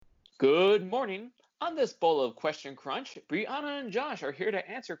Good morning. On this bowl of Question Crunch, Brianna and Josh are here to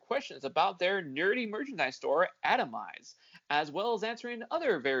answer questions about their nerdy merchandise store, Atomize, as well as answering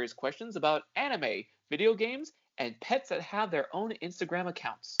other various questions about anime, video games, and pets that have their own Instagram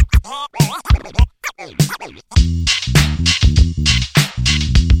accounts.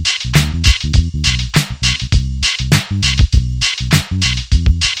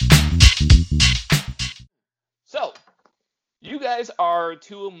 So, you guys are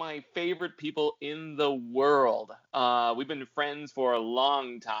two of my favorite people in the world. We've been friends for a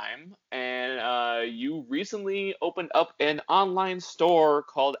long time, and you recently opened up an online store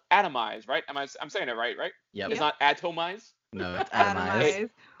called Atomize, right? I'm saying it right, right? Yep. It's not Atomize? No, it's Atomize.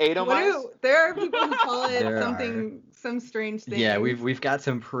 Atomize? There are people who call it There some strange thing. Yeah, we've got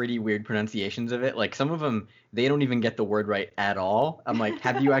some pretty weird pronunciations of it. Like some of them, they don't even get the word right at all. I'm like,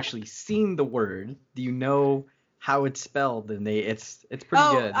 have you actually seen the word? Do you know how it's spelled? And it's pretty good.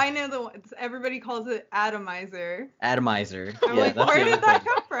 Oh, I know the one. Everybody calls it atomizer. Atomizer. I'm Yeah, like, that's where the did other that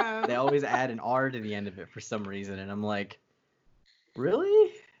thing. come from? They always add an R to the end of it for some reason, and I'm like,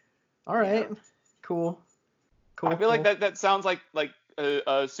 really? All right, cool. I feel like that sounds like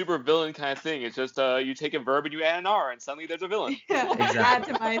a super villain kind of thing. It's just you take a verb and you add an R, and suddenly there's a villain. Yeah,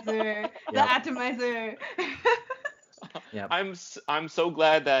 Exactly. atomizer. The Yep. atomizer. Yep. I'm so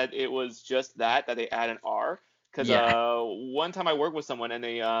glad that it was just that they add an R. Because Yeah. one time I worked with someone and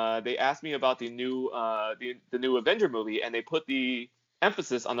they asked me about the new Avenger movie, and they put the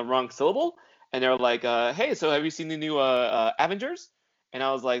emphasis on the wrong syllable, and they're like, hey, so have you seen the new Avengers? And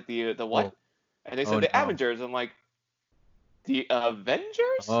I was like, the what? Oh. And they said Oh, the no. Avengers. I'm like, the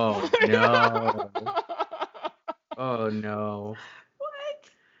Avengers? Oh no. Oh no. What?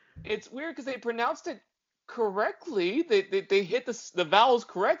 It's weird because they pronounced it correctly. They hit the vowels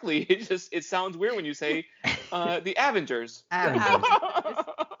correctly. It sounds weird when you say the Avengers. Avengers.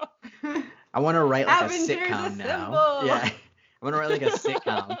 I want to write like Avengers a sitcom assemble. now. Yeah. I want to write like a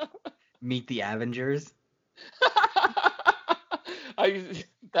sitcom. Meet the Avengers.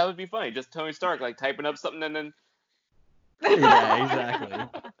 That would be funny. Just Tony Stark like typing up something and then. Yeah,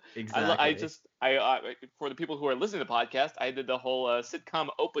 exactly. Exactly. I for the people who are listening to the podcast, I did the whole sitcom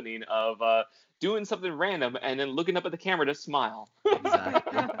opening of doing something random and then looking up at the camera to smile.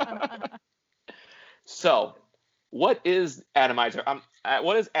 Exactly. So, what is Atomizer?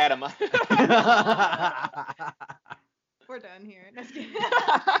 What is Atomizer? We're done here. Let's get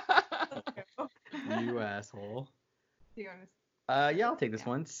You asshole. Do you want to? Yeah, I'll take this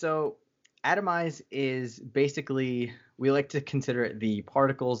one. So, Atomize is basically, we like to consider it the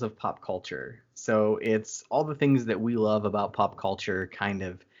particles of pop culture. So it's all the things that we love about pop culture kind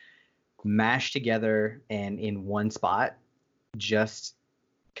of mashed together and in one spot, just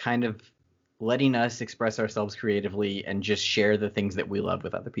kind of letting us express ourselves creatively and just share the things that we love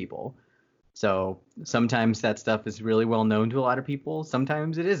with other people. So sometimes that stuff is really well known to a lot of people.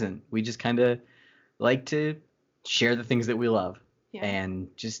 Sometimes it isn't. We just kind of like to share the things that we love and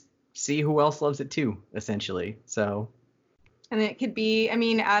just see who else loves it too, essentially. So, and it could be, I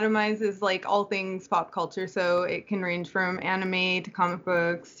mean, Atomize is like all things pop culture, so it can range from anime to comic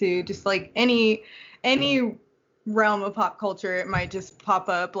books to just like any realm of pop culture. It might just pop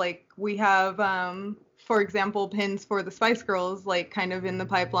up. Like we have, for example, pins for the Spice Girls, like kind of in the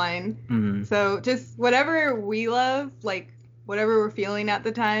pipeline. mhm. So just whatever we love, like whatever we're feeling at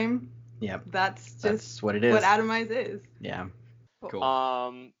the time. Yep. That's just That's what it is. what Atomize is. Yeah. Cool.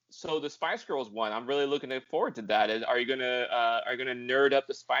 So the Spice Girls one, I'm really looking forward to that. Are you gonna nerd up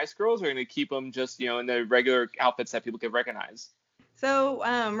the Spice Girls, or are you gonna keep them just in the regular outfits that people can recognize? So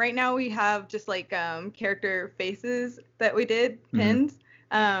right now we have just like character faces that we did, pins.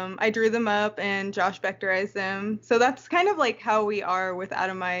 I drew them up and Josh vectorized them. So that's kind of like how we are with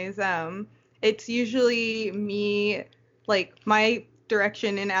Atomize. It's usually me, like my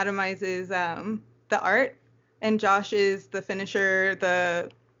direction in Atomize is the art, and Josh is the finisher,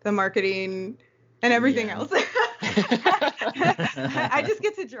 the marketing, and everything Yeah. else. I just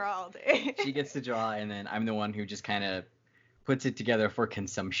get to draw all day. She gets to draw, and then I'm the one who just kind of puts it together for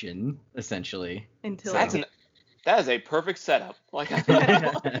consumption, essentially. Until So- That is a perfect setup. Like until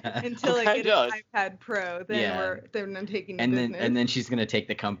I Okay, get Josh. an iPad Pro, then Yeah. I'm taking the and business. then she's gonna take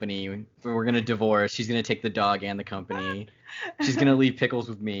the company. We're gonna divorce. She's gonna take the dog and the company. She's gonna leave Pickles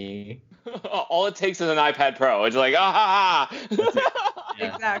with me. all it takes is an iPad Pro. It's like ah ha ha.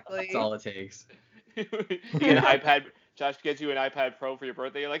 Yeah, Exactly. That's all it takes. You get an iPad. Josh gets you an iPad Pro for your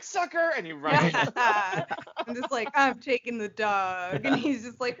birthday. You're like sucker, and you run. I'm just like, I'm taking the dog, and he's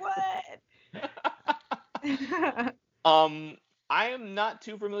just like, what? I am not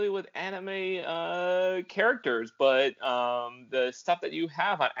too familiar with anime characters, but the stuff that you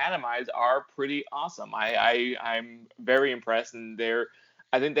have on Atomize are pretty awesome. I'm very impressed, and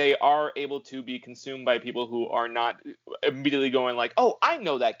I think they are able to be consumed by people who are not immediately going like, "Oh, I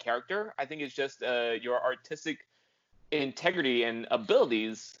know that character." I think it's just your artistic integrity and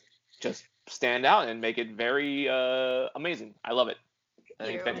abilities just stand out and make it very amazing. I love it. I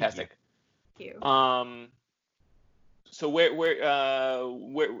think it's fantastic. Thank you. So where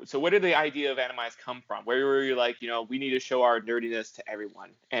did the idea of Atomize come from? Where were you like, we need to show our nerdiness to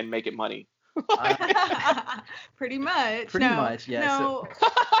everyone and make it money? Pretty much. Pretty much, yeah. No.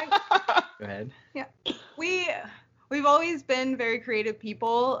 Go ahead. Yeah. We've always been very creative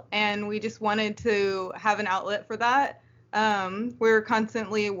people, and we just wanted to have an outlet for that. We were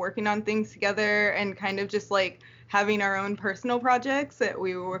constantly working on things together and kind of just like having our own personal projects that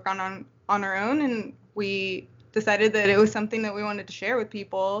we would work on our own, and we decided that it was something that we wanted to share with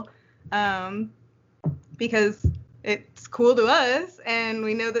people, because it's cool to us, and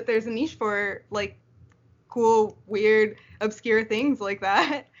we know that there's a niche for like cool, weird, obscure things like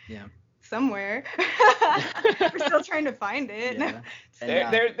that. Yeah. Somewhere. We're still trying to find it.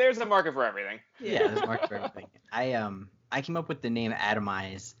 Yeah. There's a market for everything. Yeah, there's a market for everything. I came up with the name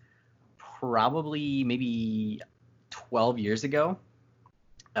Atomize probably maybe 12 years ago.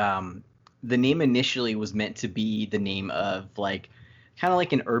 The name initially was meant to be the name of like kind of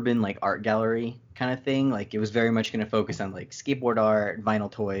like an urban like art gallery kind of thing. Like it was very much going to focus on like skateboard art,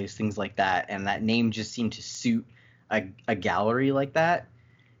 vinyl toys, things like that. And that name just seemed to suit a gallery like that.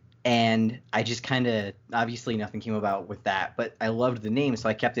 And I just kind of, obviously nothing came about with that, but I loved the name, so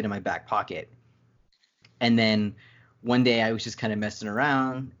I kept it in my back pocket. And then one day I was just kind of messing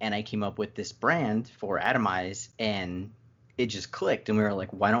around, and I came up with this brand for Atomize, and it just clicked. And we were like,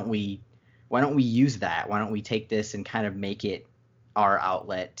 why don't we use that? Why don't we take this and kind of make it our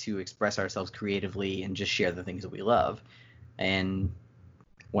outlet to express ourselves creatively and just share the things that we love? And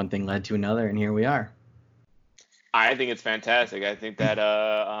one thing led to another, and here we are. I think it's fantastic. I think that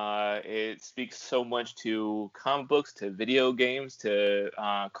it speaks so much to comic books, to video games, to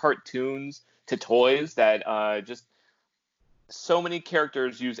cartoons, to toys, that just so many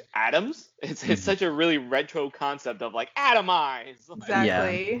characters use atoms. It's such a really retro concept of like atomize.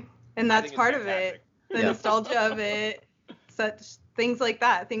 Exactly. Yeah. And that's part of it. The nostalgia of it, such things like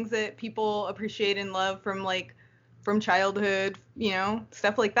that, things that people appreciate and love from childhood,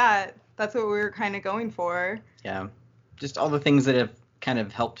 stuff like that. That's what we were kind of going for. Yeah. Just all the things that have kind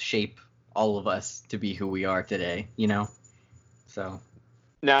of helped shape all of us to be who we are today, So.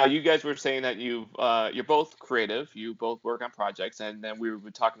 Now, you guys were saying that you're both creative. You both work on projects, and then we were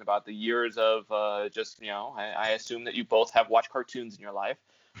talking about the years of I assume that you both have watched cartoons in your life.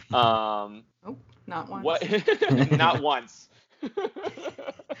 Nope, not once. What? Not once.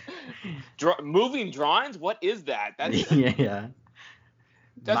 Moving drawings? What is that? That's, yeah.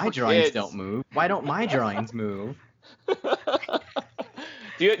 That's my drawings don't move. Why don't my drawings move?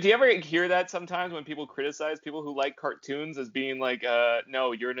 Do you ever hear that sometimes when people criticize people who like cartoons as being like,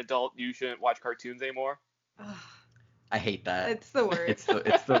 no, you're an adult, you shouldn't watch cartoons anymore? I hate that. It's the worst.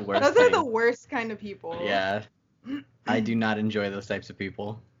 It's the worst. Those are the worst kind of people. Yeah. I do not enjoy those types of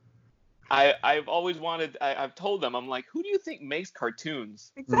people. I've always wanted, I've told them, I'm like, who do you think makes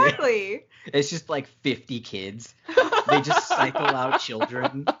cartoons? Exactly. It's just like 50 kids. They just cycle out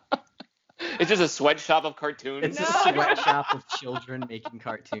children. It's just a sweatshop of cartoons. It's a sweatshop of children making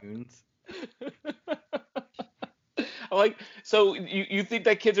cartoons. Like, so you think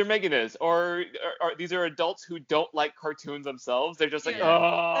that kids are making this, or these are adults who don't like cartoons themselves? They're just like,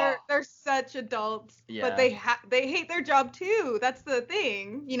 oh. They're such adults, yeah. But they hate their job too. That's the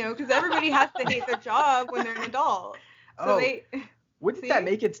thing, because everybody has to hate their job when they're an adult. So wouldn't that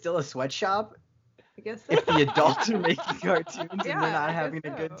make it still a sweatshop? I guess so. If the adults are making cartoons and they're not having a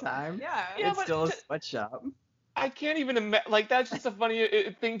good time, yeah, it's still a sweatshop. I can't even imagine. Like, that's just a funny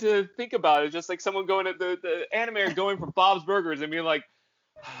thing to think about. It's just like someone going at the animator going for Bob's Burgers and being like,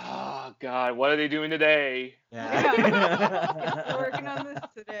 oh God, what are they doing today? Yeah. We're working on this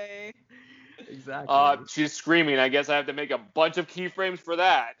today. Exactly. She's screaming. I guess I have to make a bunch of keyframes for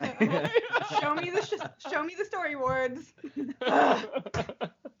that. Show me the storyboards.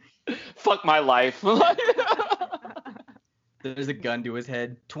 Fuck my life. There's a gun to his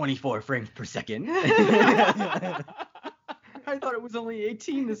head, 24 frames per second. I thought it was only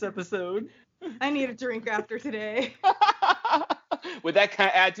 18 this episode. I need a drink after today. With that kind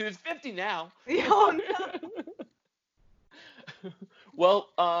of attitude, it's 50 now. Oh, no. Well,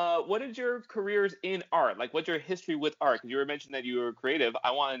 what is your careers in art? Like, what's your history with art? Because you were mentioning that you were creative. I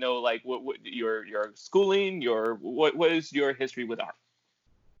want to know, like, what your schooling, what is your history with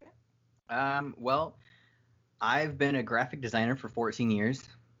art? Well, I've been a graphic designer for 14 years.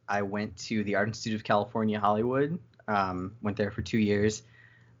 I went to the Art Institute of California, Hollywood. Went there for 2 years.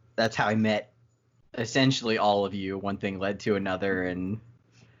 That's how I met essentially all of you. One thing led to another, and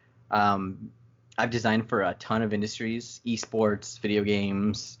I've designed for a ton of industries: esports, video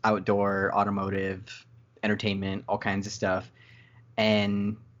games, outdoor, automotive, entertainment, all kinds of stuff.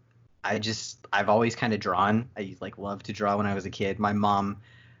 And I've always kind of drawn. I like loved to draw when I was a kid. My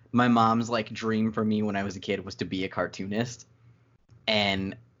mom's like dream for me when I was a kid was to be a cartoonist,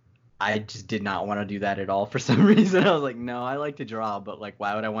 and I just did not want to do that at all for some reason. I was like, no, I like to draw, but like,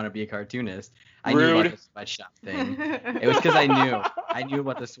 why would I want to be a cartoonist? I knew about the sweatshop thing. It was because I knew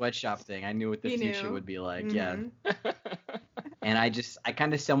about the sweatshop thing. I knew what the future would be like. Mm-hmm. Yeah. And I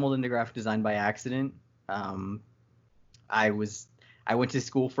kind of stumbled into graphic design by accident. I went to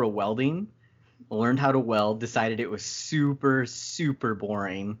school for welding, learned how to weld, decided it was super, super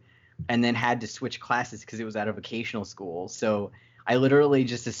boring, and then had to switch classes because it was at a vocational school. So I literally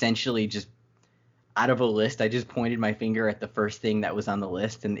just essentially just out of a list, I just pointed my finger at the first thing that was on the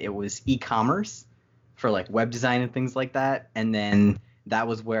list, and it was e-commerce for like web design and things like that. And then that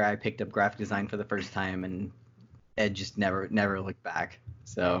was where I picked up graphic design for the first time, and it just never looked back.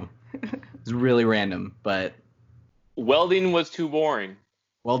 So it was really random, but welding was too boring.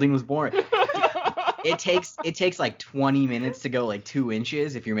 Welding was boring. It takes like 20 minutes to go like 2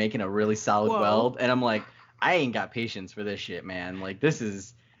 inches if you're making a really solid weld, and I'm like, I ain't got patience for this shit, man. Like this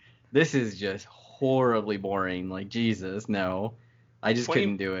is just horribly boring. Like Jesus, no. I just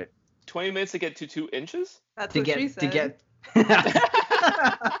couldn't do it. 20 minutes to get to 2 inches? That's what she said.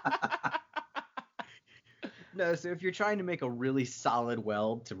 No, so if you're trying to make a really solid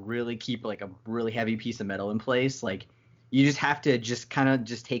weld to really keep like a really heavy piece of metal in place, like you just have to just kind of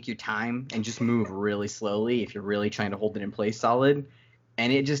just take your time and just move really slowly if you're really trying to hold it in place solid.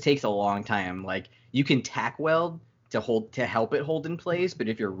 And it just takes a long time. Like you can tack weld to help it hold in place, but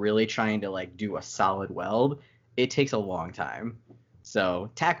if you're really trying to like do a solid weld, it takes a long time.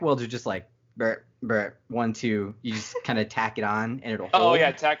 So tack welds are just like 1, 2, you just kind of tack it on and it'll hold. Oh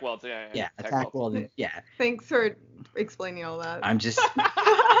yeah, tack welds. Yeah, tack weld. Yeah. Thanks for explaining all that. I'm just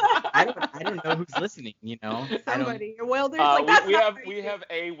I don't know who's listening, you know. Somebody, a welder. We have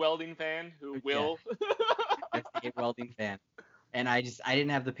a welding fan who will. Yeah. A welding fan, and I didn't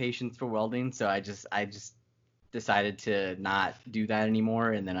have the patience for welding, so I just decided to not do that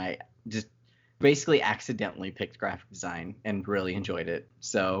anymore, and then I just basically accidentally picked graphic design and really enjoyed it.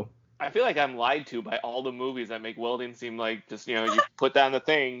 So I feel like I'm lied to by all the movies that make welding seem like just, you put down the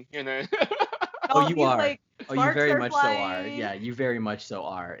thing, Oh, you are. Like, you very much flying. So are. Yeah, you very much so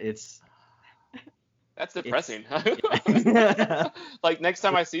are. That's depressing. Like next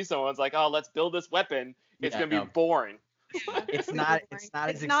time I see someone, it's like, oh, let's build this weapon. It's gonna be boring. It's not as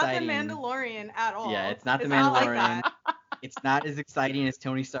exciting. It's not the Mandalorian at all. Yeah, it's not the Mandalorian. It's not as exciting as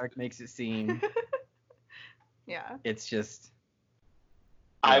Tony Stark makes it seem. Yeah. It's just.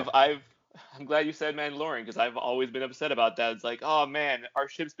 I'm glad you said Mandalorian because I've always been upset about that. It's like, oh man, our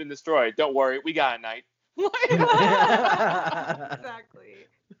ship's been destroyed. Don't worry, we got a night. Exactly.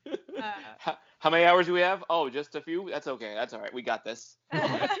 How many hours do we have? Oh, just a few? That's okay. That's all right. We got this.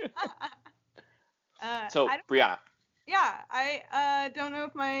 So, Brianna. Yeah, I don't know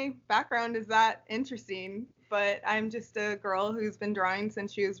if my background is that interesting, but I'm just a girl who's been drawing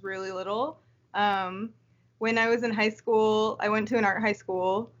since she was really little. When I was in high school, I went to an art high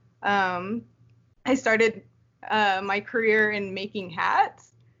school. I started my career in making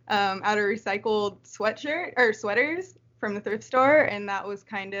hats out of recycled sweaters from the thrift store, and that was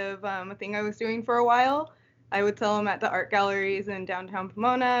kind of a thing I was doing for a while. I would sell them at the art galleries in downtown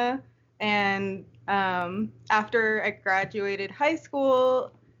Pomona, and after I graduated high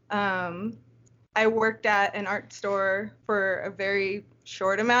school, I worked at an art store for a very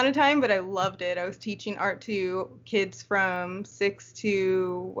short amount of time, but I loved it. I was teaching art to kids from 6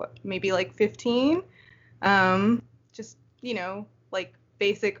 to maybe like 15. Just, like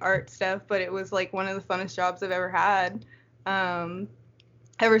basic art stuff, but it was like one of the funnest jobs I've ever had.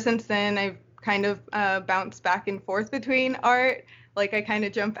 Ever since then, I've kind of bounced back and forth between art. Like I kind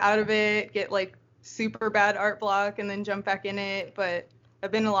of jump out of it, get like super bad art block, and then jump back in it. But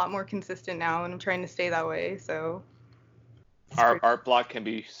I've been a lot more consistent now, and I'm trying to stay that way. So art block can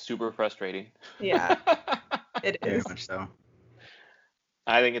be super frustrating. Yeah, it is. Very much so.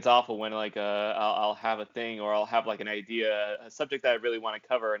 I think it's awful when like I'll have a thing or I'll have like an idea, a subject that I really want to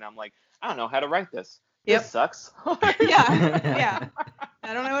cover, and I'm like, I don't know how to write this. Yep. This sucks. Yeah.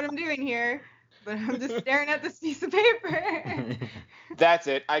 I don't know what I'm doing here, but I'm just staring at this piece of paper. That's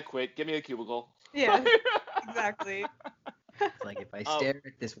it. I quit. Give me a cubicle. Yeah, exactly. It's like if I stare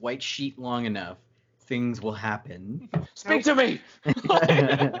at this white sheet long enough, things will happen. Speak to me.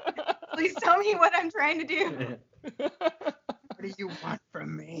 Please tell me what I'm trying to do. What do you want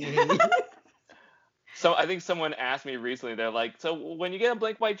from me? So I think someone asked me recently. They're like, "So when you get a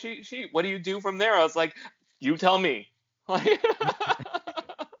blank white sheet, what do you do from there?" I was like, "You tell me."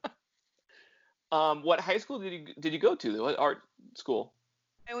 What high school did you go to? What art school?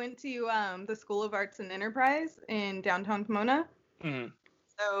 I went to the School of Arts and Enterprise in downtown Pomona. Mm-hmm.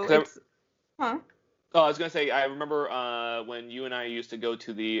 So 'Cause it's, huh? Oh, I was gonna say, I remember when you and I used to go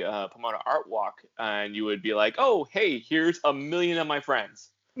to the Pomona Art Walk, and you would be like, "Oh, hey, here's 1,000,000 of my friends."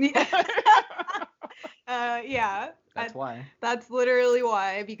 Yeah. Yeah. That's why. That's literally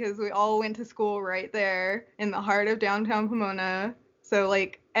why, because we all went to school right there in the heart of downtown Pomona. So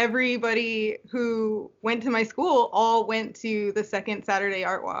like everybody who went to my school all went to the second Saturday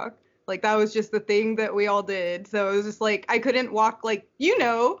Art Walk. Like that was just the thing that we all did. So it was just like I couldn't walk I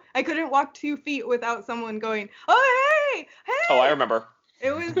couldn't walk 2 feet without someone going, "Oh, hey, hey." Oh, I remember.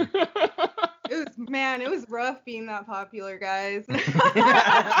 It was man, it was rough being that popular, guys.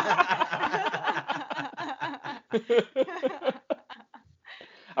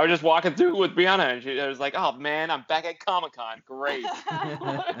 I was just walking through with Brianna, and I was like, "Oh man, I'm back at Comic-Con. Great."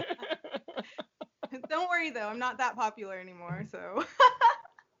 Don't worry though, I'm not that popular anymore, so.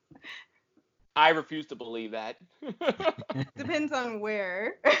 I refuse to believe that. Depends on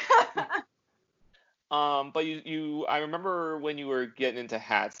where. But I remember when you were getting into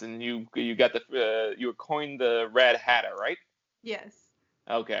hats, and you got you were coined the Rad Hatter, right? Yes.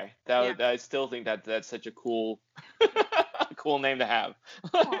 Okay, Yeah. I still think that's such a cool cool name to have.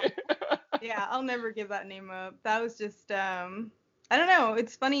 Yeah, I'll never give that name up. That was just I don't know.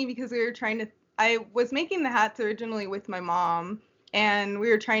 It's funny because I was making the hats originally with my mom, and we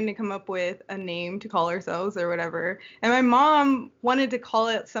were trying to come up with a name to call ourselves or whatever. And my mom wanted to call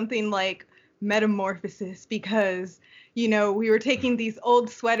it something like Metamorphosis because, we were taking these old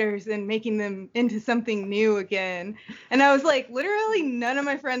sweaters and making them into something new again. And I was like, literally none of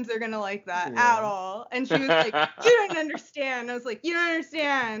my friends are going to like that at all. And she was like, "You don't understand." I was like, "You don't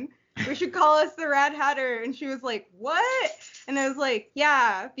understand. We should call us the Rad Hatter." And she was like, "What?" And I was like,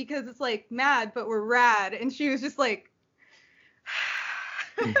 "Yeah, because it's like mad, but we're rad." And she was just like,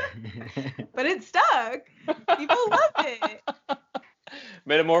 but it stuck. People loved it.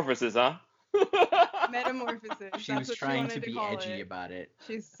 Metamorphosis, huh? Metamorphosis. She was trying to be edgy about it.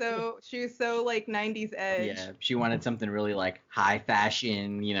 She was so like 90s edge. Yeah, she wanted something really like high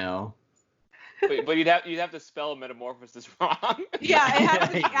fashion, But you'd have to spell metamorphosis wrong. Yeah, it has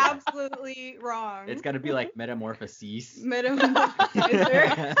to be absolutely wrong. It's got to be like metamorphoses.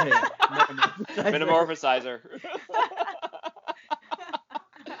 Metamorphosizer. Metamorphosizer.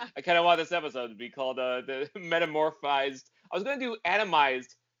 I kind of want this episode to be called the metamorphized. I was going to do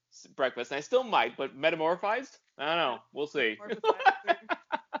atomized breakfast, and I still might, but metamorphized? I don't know. We'll see.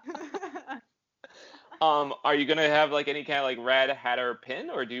 Are you gonna have like any kind of like Rad Hatter pin,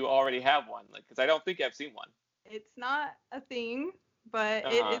 or do you already have one? Like, because I don't think I've seen one. It's not a thing, but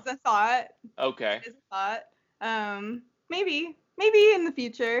it is a thought. Okay. It is a thought. Maybe in the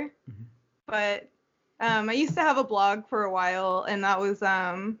future. Mm-hmm. But I used to have a blog for a while, and that was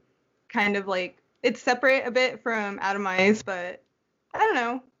kind of like it's separate a bit from Atomize, but I don't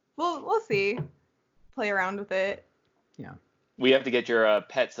know. We'll see. Play around with it. Yeah. We have to get your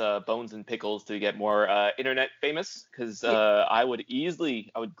pets, Bones and Pickles, to get more internet famous, because I would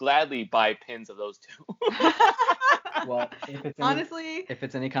gladly buy pins of those two. Well, honestly, if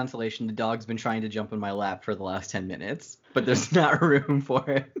it's any consolation, the dog's been trying to jump in my lap for the last 10 minutes, but there's not room for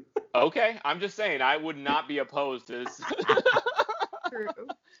it. Okay, I'm just saying, I would not be opposed to this. True.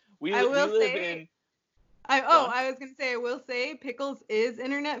 I was gonna say, I will say, Pickles is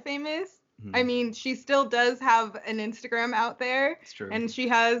internet famous. Mm-hmm. I mean, she still does have an Instagram out there. It's true. And she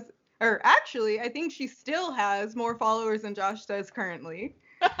has, or actually, I think she still has more followers than Josh does currently.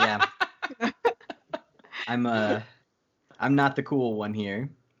 Yeah. I'm not the cool one here.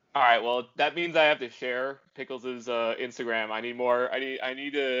 All right, well, that means I have to share Pickles' Instagram. I need more. I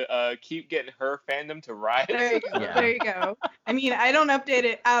need to keep getting her fandom to rise. There you go. Yeah. There you go. I mean, I don't update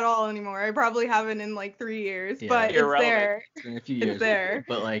it at all anymore. I probably haven't in like 3 years, but it's there. It's been a few years. It's there.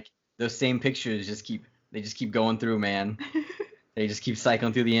 But like those same pictures just keep going through, man. They just keep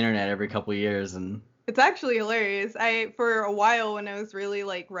cycling through the internet every couple of years, and it's actually hilarious. For a while when I was really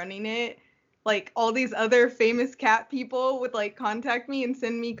like running it, like all these other famous cat people would like contact me and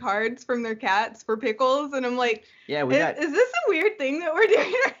send me cards from their cats for Pickles, and I'm like, Yeah, is this a weird thing that we're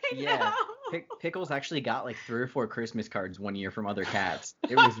doing right now? Pickles actually got like 3 or 4 Christmas cards one year from other cats.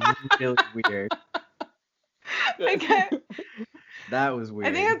 It was really weird. That was weird.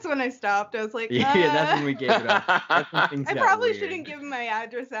 I think that's when I stopped. I was like, yeah, that's when we gave it up. That's when things I got probably weird. shouldn't give my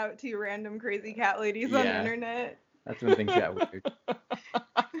address out to random crazy cat ladies on the internet. That's when things got weird.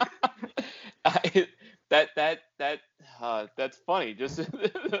 That's funny. Just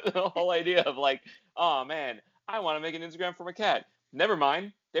the whole idea of like, oh man, I want to make an Instagram for my cat. Never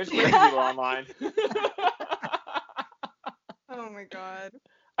mind. There's crazy people online. Oh my god.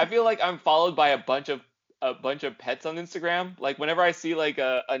 I feel like I'm followed by a bunch of pets on Instagram. Like whenever I see like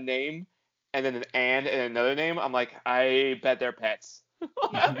a name and then and another name, I'm like, I bet they're pets.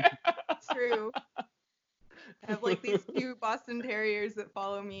 It's true. I have like these 2 Boston Terriers that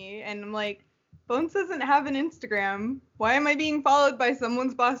follow me, and I'm like, Bones doesn't have an Instagram. Why am I being followed by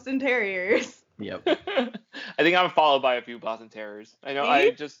someone's Boston Terriers? Yep. I think I'm followed by a few Boston Terriers. I know.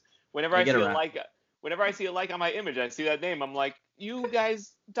 I just whenever I see a like on my image, I see that name. I'm like, you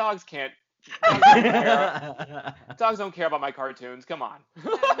guys, dogs can't. Dogs don't care about my cartoons. Come on.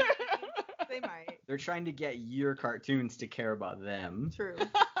 They might. They're trying to get your cartoons to care about them. True.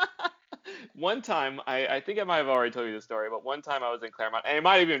 One time, I think I might have already told you this story, but one time I was in Claremont, and I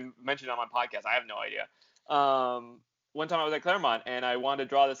might have even mentioned it on my podcast. I have no idea. One time I was at Claremont, and I wanted to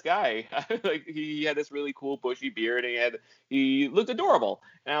draw this guy. Like he had this really cool bushy beard, and he looked adorable.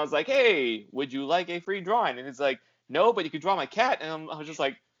 And I was like, "Hey, would you like a free drawing?" And he's like, "No, but you could draw my cat." And I was just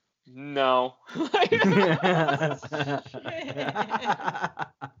like, "No," because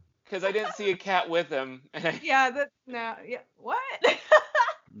I didn't see a cat with him. What?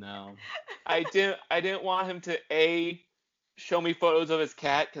 No. I didn't want him to A, show me photos of his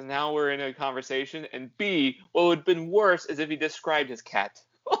cat, because now we're in a conversation, and B, what would have been worse is if he described his cat.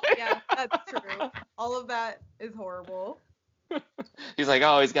 Yeah, that's true. All of that is horrible. He's like,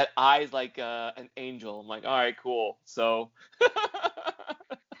 oh, he's got eyes like an angel. I'm like, all right, cool. So,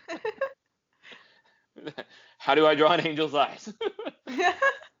 how do I draw an angel's eyes?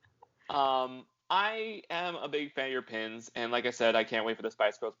 I am a big fan of your pins, and like I said, I can't wait for the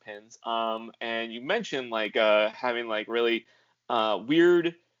Spice Girls pins. And you mentioned like having like really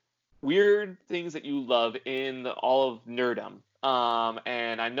weird things that you love in all of nerddom.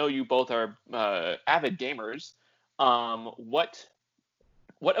 And I know you both are avid gamers. What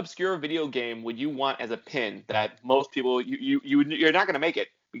obscure video game would you want as a pin that most people you're not gonna make it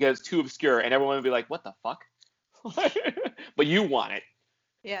because it's too obscure, and everyone would be like, what the fuck? But you want it.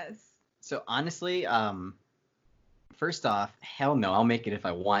 Yes. So honestly, first off, hell no, I'll make it if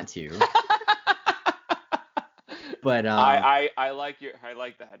I want to. But I like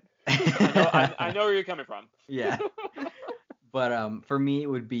that. I know where you're coming from. Yeah. But for me, it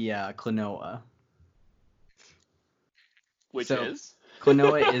would be Klonoa. Which is?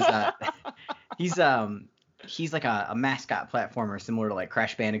 Klonoa is he's like a mascot platformer similar to like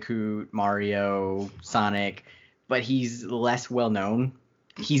Crash Bandicoot, Mario, Sonic, but he's less well known.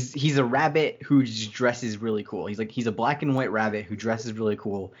 He's a rabbit who just dresses really cool. He's a black and white rabbit who dresses really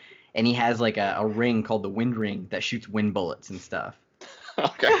cool, and he has like a ring called the Wind Ring that shoots wind bullets and stuff.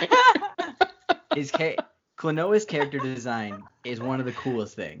 Okay. Klonoa's character design is one of the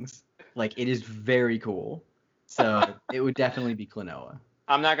coolest things. Like, it is very cool. So it would definitely be Klonoa.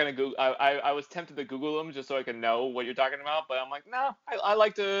 I'm not gonna Google. I was tempted to Google them just so I could know what you're talking about, but I'm like, no. I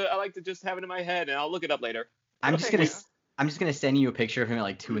like to just have it in my head, and I'll look it up later. I'm just gonna send you a picture of him at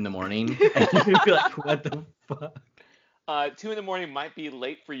like 2 a.m. and you'll be like, what the fuck? 2 a.m. might be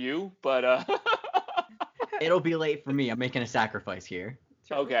late for you, but it'll be late for me. I'm making a sacrifice here.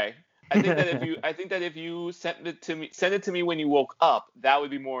 Okay. I think that if you send it to me when you woke up, that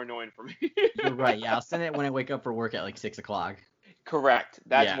would be more annoying for me. You're right. Yeah, I'll send it when I wake up for work at like 6 o'clock. Correct.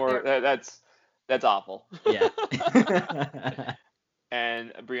 That's more. That's awful. Yeah.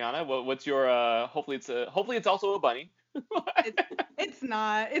 And Brianna, what's your? Hopefully it's also a bunny. It's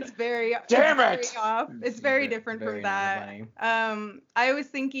not. It's very. Damn it's it! It's very different from that. I was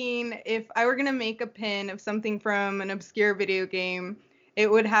thinking if I were gonna make a pin of something from an obscure video game,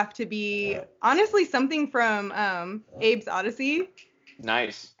 it would have to be honestly something from Abe's Odyssey.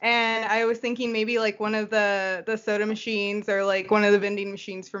 Nice. And I was thinking maybe like one of the soda machines or like one of the vending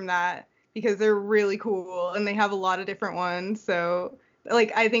machines from that, because they're really cool and they have a lot of different ones. So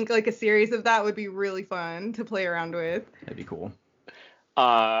like I think like a series of that would be really fun to play around with. That'd be cool.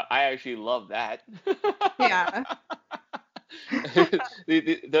 I actually love that. Yeah.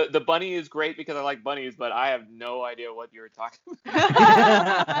 The bunny is great because I like bunnies, but I have no idea what you're talking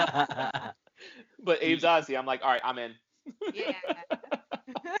about. But Abe's Odyssey, I'm like, all right, I'm in. Yeah.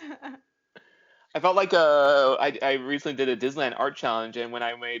 I felt like I recently did a Disneyland art challenge, and when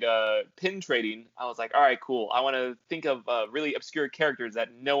I made pin trading, I was like, all right, cool. I want to think of really obscure characters that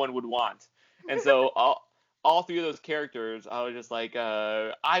no one would want, and so all three of those characters, I was just like,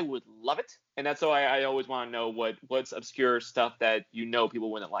 I would love it, and that's why I always want to know what's obscure stuff that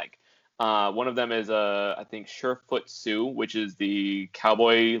people wouldn't like. One of them is I think Surefoot Sue, which is the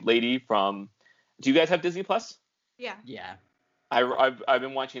cowboy lady from. Do you guys have Disney Plus? Yeah. Yeah. I've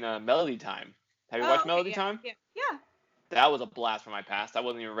been watching Melody Time. Have you watched Melody Time? Yeah. That was a blast from my past. I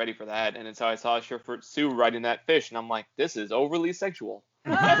wasn't even ready for that. And then so I saw Surefoot Sue riding that fish, and I'm like, this is overly sexual.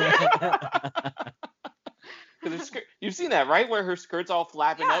 Because you've seen that, right? Where her skirt's all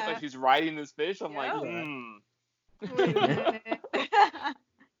flapping up and she's riding this fish. I'm like, Wait a minute.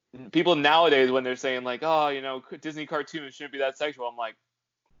 People nowadays, when they're saying like, oh, Disney cartoons shouldn't be that sexual, I'm like,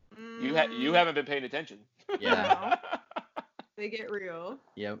 you haven't been paying attention. Yeah. They get real.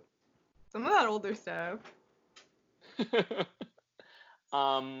 Yep. Some of that older stuff.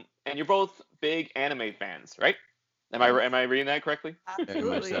 And you're both big anime fans, right? Am I reading that correctly?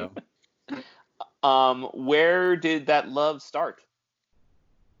 Absolutely. So. Where did that love start?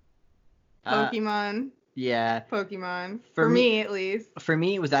 Pokemon. Yeah. Pokemon. For me, at least. For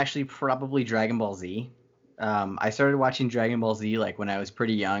me, it was actually probably Dragon Ball Z. I started watching Dragon Ball Z like when I was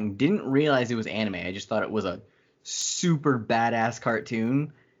pretty young. Didn't realize it was anime. I just thought it was a super badass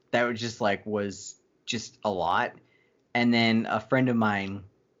cartoon that was just a lot. And then a friend of mine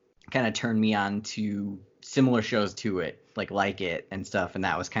kind of turned me on to similar shows to it, like it and stuff. And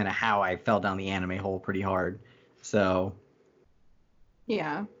that was kind of how I fell down the anime hole pretty hard. So.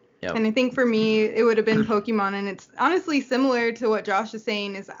 Yeah. Yep. And I think for me, it would have been Pokemon. And it's honestly similar to what Josh is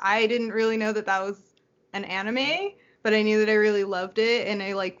saying is I didn't really know that was an anime, but I knew that I really loved it. And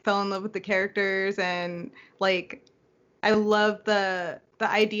I fell in love with the characters. And I love the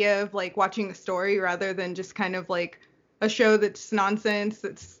idea of watching a story rather than just kind of a show that's nonsense.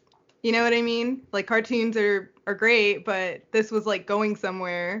 That's, you know what I mean? Cartoons are great, but this was going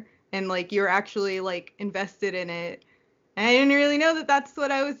somewhere and you're actually invested in it. And I didn't really know that that's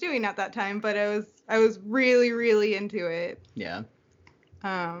what I was doing at that time, but I was really, really into it. Yeah.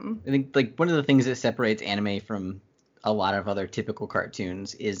 I think one of the things that separates anime from a lot of other typical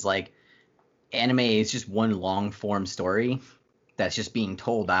cartoons is anime is just one long form story that's just being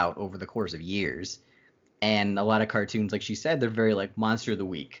told out over the course of years. And a lot of cartoons, like she said, they're very Monster of the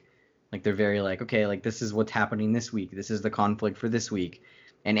Week. They're very okay, this is what's happening this week. This is the conflict for this week.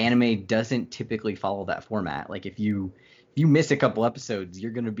 And anime doesn't typically follow that format. If you miss a couple episodes,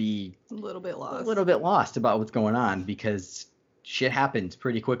 you're going to be a little bit lost about what's going on because shit happens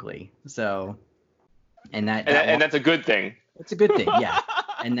pretty quickly. So, and that's a good thing. It's a good thing, yeah.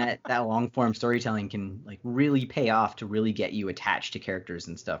 And that long form storytelling can really pay off to really get you attached to characters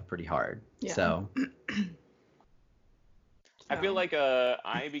and stuff pretty hard. Yeah. So I feel like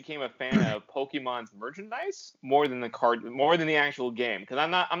I became a fan of Pokemon's merchandise more than the actual game, because I'm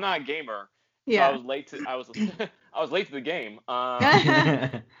not a gamer. Yeah. So I was late to the game.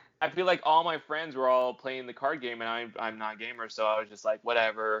 I feel like all my friends were all playing the card game, and I'm not a gamer, so I was just like,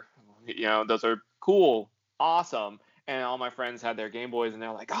 whatever. Those are cool, awesome. And all my friends had their Game Boys, and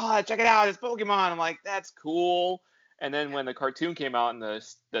they're like, oh, check it out, it's Pokemon. I'm like, that's cool. And then when the cartoon came out and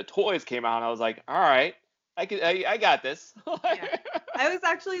the toys came out, I was like, all right, I got this. Yeah. I was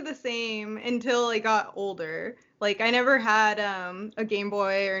actually the same until I got older. I never had a Game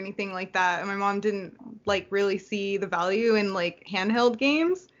Boy or anything like that, and my mom didn't really see the value in handheld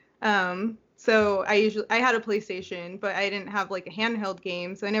games. So I had a PlayStation, but I didn't have a handheld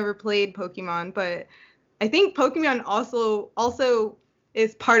game, so I never played Pokemon. But I think Pokemon also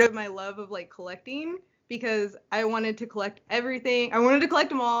is part of my love of collecting, because I wanted to collect everything. I wanted to collect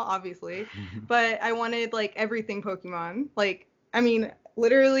them all, obviously, but I wanted everything Pokemon.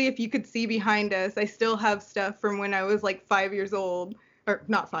 Literally, if you could see behind us, I still have stuff from when I was 5 years old, or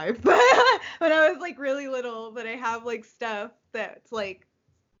not 5, but when I was really little. But I have stuff that's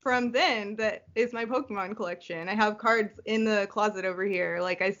from then that is my Pokemon collection. I have cards in the closet over here.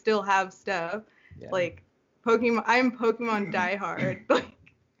 I still have stuff. Yeah. Pokemon. I'm Pokemon diehard.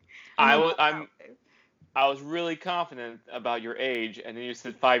 I was really confident about your age, and then you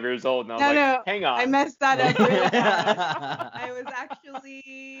said 5 years old, and I was hang on. I messed that up really bad. I was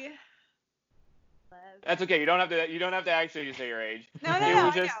actually. That's okay. You don't have to actually say your age.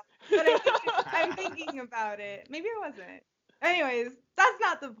 No. But I'm thinking about it. Maybe I wasn't. Anyways, that's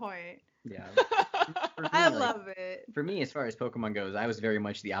not the point. Yeah. I love it. For me, as far as Pokemon goes, I was very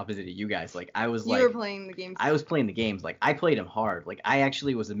much the opposite of you guys. Like, I was You like, were playing the games. I was playing the games. Like, I played them hard. Like, I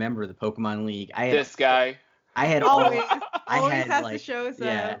actually was a member of the Pokemon League. This guy. I had always had has like, to show us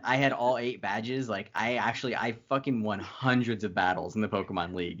yeah, up. I had all 8 badges. Like, I fucking won hundreds of battles in the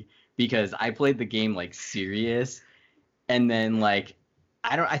Pokemon League because I played the game like serious, and then like,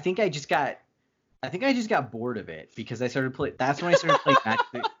 I think I just got bored of it because I started play. That's when I started playing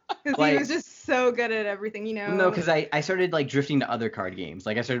Magic. Because he was just so good at everything, you know. No, because I started like drifting to other card games.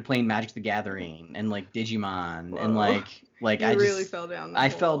 Like I started playing Magic the Gathering and like Digimon. Whoa. And like you I really just fell down. I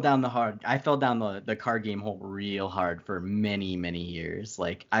fell down the card game hole real hard for many years.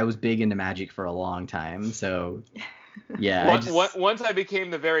 Like I was big into Magic for a long time. So yeah. Once I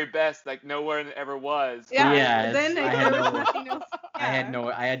became the very best, like no one ever was. Yeah. Then there was nothing else.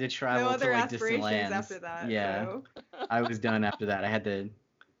 Yeah. I had to travel to like distant lands after that. Yeah. So. I was done after that. I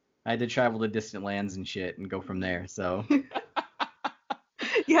had to travel to distant lands and shit and go from there. So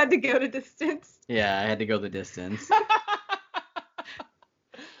you had to go to distance. Yeah, I had to go the distance.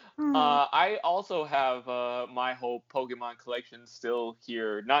 I also have my whole Pokemon collection still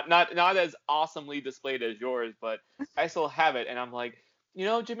here. Not as awesomely displayed as yours, but I still have it. And I'm like,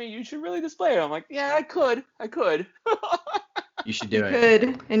 Jimmy, you should really display it. I'm like, yeah, I could. You should do it. You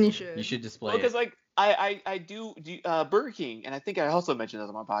could, and you should. You should display because like I do Burger King, and I think I also mentioned this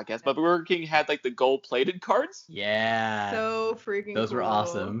on my podcast, but Burger King had like the gold-plated cards. Yeah. So freaking Those cool. were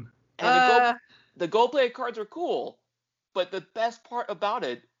awesome. And the gold-plated cards were cool, but the best part about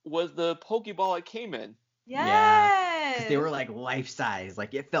it was the Pokeball it came in. Yes. Yeah. Because they were like life-size.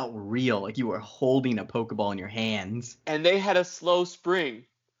 Like it felt real. Like you were holding a Pokeball in your hands. And they had a slow spring.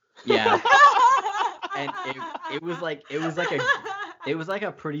 Yeah. And it was like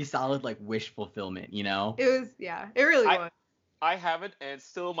a pretty solid like wish fulfillment, you know? It was, yeah, it really was. I have it, and it's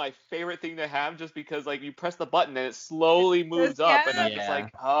still my favorite thing to have, just because like you press the button and it slowly moves up, and I'm just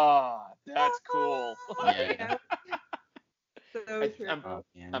like, that's cool. Yeah. So true.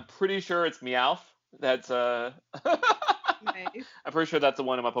 I'm pretty sure it's Meowth. That's nice. I'm pretty sure that's the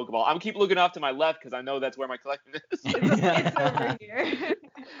one in my Pokeball. I'm keep looking off to my left because I know that's where my collection is. It's over here.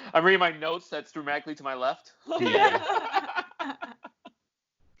 I'm reading my notes. That's dramatically to my left. Yeah.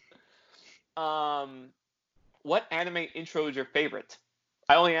 What anime intro is your favorite?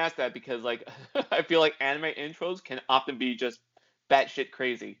 I only ask that because like I feel like anime intros can often be just batshit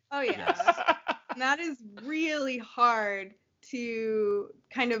crazy. Oh yeah. That is really hard to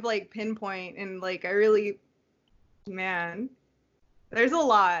kind of like pinpoint, and like there's a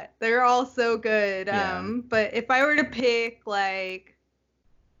lot. They're all so good. Yeah. But if I were to pick like,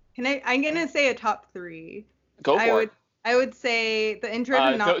 I'm gonna say a top 3. Go for it. I would say the intro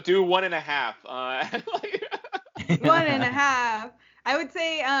to do 1.5. 1.5. I would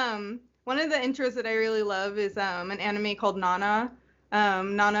say one of the intros that I really love is an anime called Nana.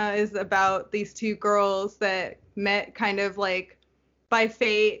 Nana is about these 2 girls that met kind of like by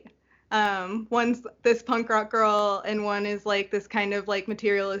fate. One's this punk rock girl, and one is like this kind of like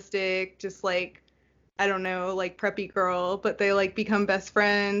materialistic, just like, I don't know, like preppy girl, but they like become best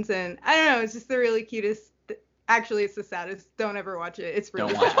friends, and I don't know, it's just the really cutest. Actually, it's the saddest. Don't ever watch it. It's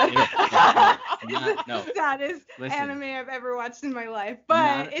really Don't watch sad. it. It's the saddest anime I've ever watched in my life,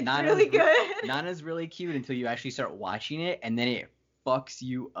 but Nana's really good. Nana's really cute until you actually start watching it, and then it fucks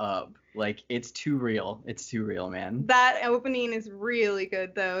you up. Like, it's too real. It's too real, man. That opening is really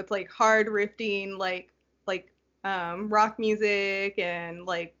good, though. It's like hard rifting, like rock music, and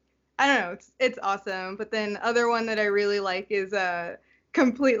like, I don't know, it's awesome. But then other one that I really like is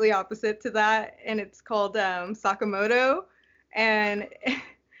completely opposite to that, and it's called Sakamoto, and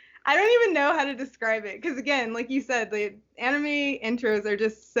I don't even know how to describe it, because again, like you said, the anime intros are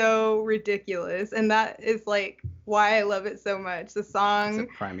just so ridiculous, and that is like why I love it so much. The song,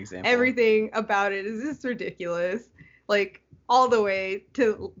 That's a prime example. Everything about it is just ridiculous, like all the way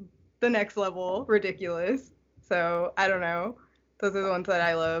to the next level ridiculous. So I don't know, those are the ones that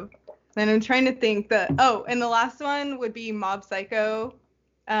I love. And I'm trying to think and the last one would be Mob Psycho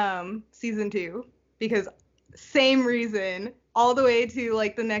season 2, because same reason, all the way to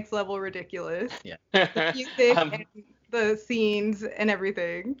like the next level ridiculous. Yeah. The music and the scenes and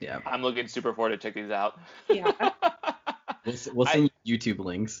everything. Yeah. I'm looking super forward to check these out. Yeah. We'll send you YouTube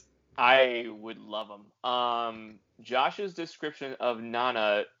links. I would love them. Josh's description of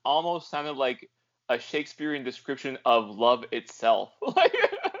Nana almost sounded like a Shakespearean description of love itself. Like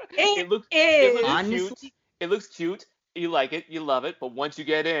it looks cute. It looks cute. You like it, you love it, but once you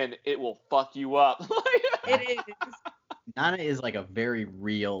get in, it will fuck you up. It is. Nana is like a very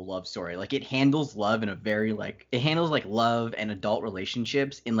real love story. Like it handles love in a very it handles like love and adult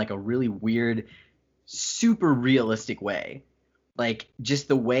relationships in like a really weird, super realistic way. Like just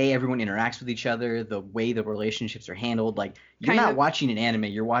the way everyone interacts with each other, the way the relationships are handled. Like you're not watching an anime,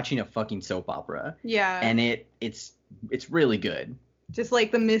 you're watching a fucking soap opera. Yeah. And it's really good. Just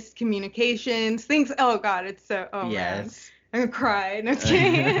like the miscommunications, things. Oh god, it's so. Oh man, I'm gonna cry. No, just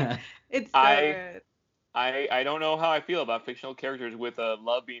kidding. It's so good. I don't know how I feel about fictional characters with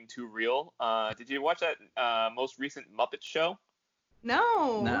love being too real. Did you watch that most recent Muppet show?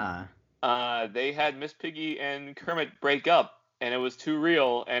 No. Nah. They had Miss Piggy and Kermit break up, and it was too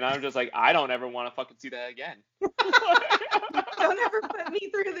real, and I'm just like, I don't ever want to fucking see that again. Don't ever put me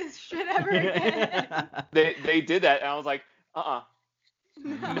through this shit ever again. They did that, and I was like, No.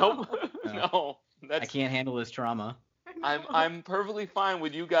 Nope. No. I can't handle this trauma. I'm perfectly fine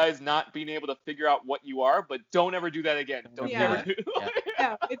with you guys not being able to figure out what you are, but don't ever do that again. Don't ever do that.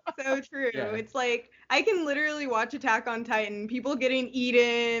 Yeah, it's so true. Yeah. It's like I can literally watch Attack on Titan, people getting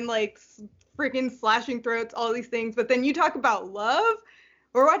eaten, like freaking slashing throats, all these things, but then you talk about love.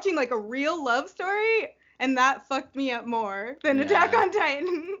 We're watching like a real love story, and that fucked me up more than Attack on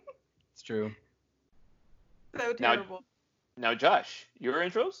Titan. It's true. So terrible. Now, Josh, your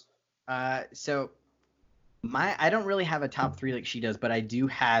intros? So I don't really have a top 3 like she does, but I do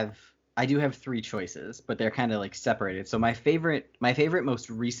have 3 choices, but they're kind of like separated. So my favorite most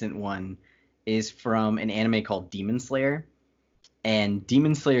recent one is from an anime called Demon Slayer, and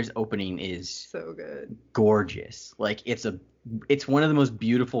Demon Slayer's opening is so good, gorgeous. Like it's one of the most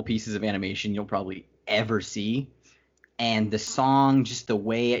beautiful pieces of animation you'll probably ever see, and the song, just the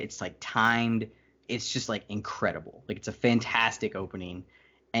way it's like timed, it's just like incredible. Like it's a fantastic opening,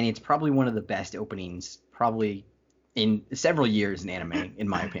 and it's probably one of the best openings probably in several years in anime, in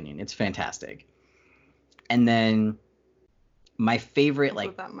my opinion. It's fantastic. And then my favorite,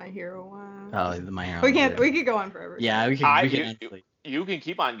 like that My Hero one. Oh, the My Hero. We could go on forever. Yeah, we can. You can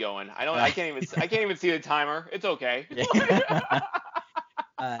keep on going. I can't even see the timer. It's okay.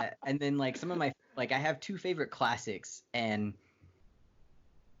 And then like some of my I have 2 favorite classics, and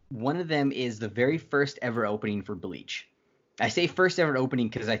one of them is the very first ever opening for Bleach. I say first ever opening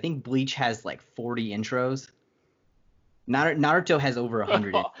because I think Bleach has like 40 intros. Naruto has over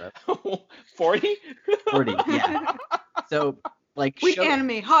 100 intros. 40? 40, yeah. So like we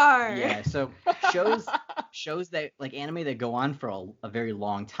anime hard. Yeah, so shows that like anime that go on for a very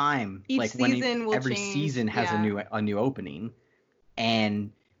long time. Each like season will every change. Season has a new opening,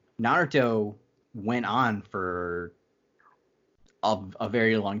 and Naruto went on for a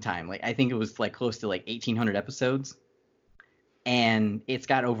very long time. Like I think it was like close to like 1,800 episodes. And it's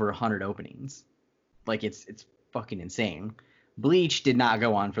got over 100 openings. Like it's fucking insane. Bleach did not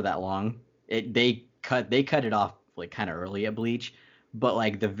go on for that long. They cut it off like kind of early at Bleach, but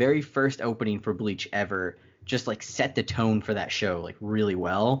like the very first opening for Bleach ever just like set the tone for that show like really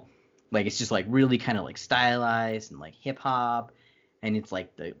well. Like it's just like really kind of like stylized and like hip hop, and it's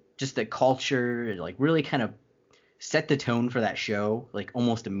like the culture like really kind of set the tone for that show like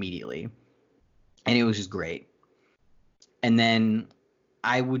almost immediately, and it was just great. And then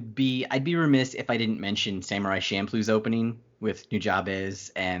I'd be remiss if I didn't mention Samurai Champloo's opening with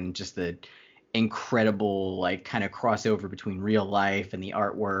Nujabes, and just the incredible like kind of crossover between real life and the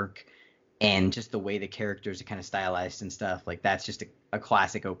artwork, and just the way the characters are kind of stylized and stuff. Like that's just a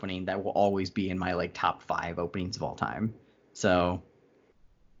classic opening that will always be in my like top 5 openings of all time. So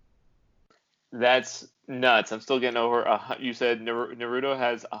that's nuts. I'm still getting over. You said Naruto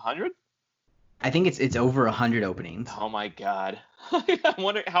has 100? I think it's over 100 openings. Oh my god! I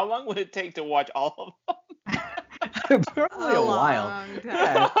wonder how long would it take to watch all of them. Probably a while.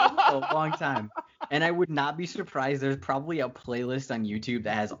 Yeah, a long time. And I would not be surprised. There's probably a playlist on YouTube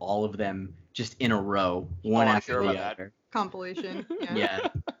that has all of them just in a row, one after the other. Compilation. Yeah.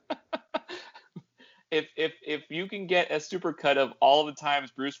 If you can get a supercut of all the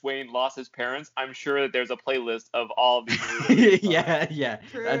times Bruce Wayne lost his parents, I'm sure that there's a playlist of all of these movies. yeah,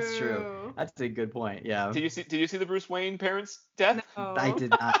 true. That's true. That's a good point. Yeah. Did you see the Bruce Wayne parents' death? No. I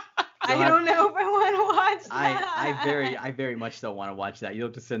did not. I don't know if I want to watch that. I very much don't want to watch that. You'll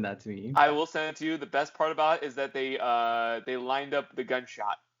have to send that to me. I will send it to you. The best part about it is that they lined up the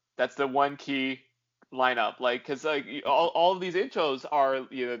gunshot. That's the one key lineup. Like, because like all of these intros are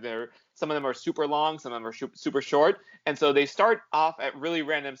some of them are super long, some of them are super short, and so they start off at really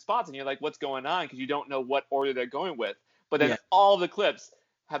random spots, and you're like, what's going on? Because you don't know what order they're going with. But then all the clips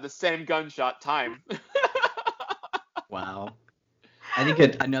have the same gunshot time. Wow. I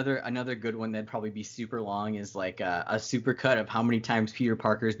think another good one that'd probably be super long is like a super cut of how many times Peter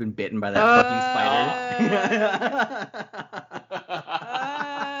Parker's been bitten by that fucking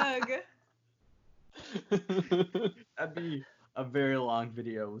spider. That'd be a very long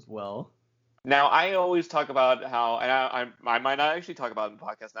video as well. Now, I always talk about how, and I might not actually talk about it in the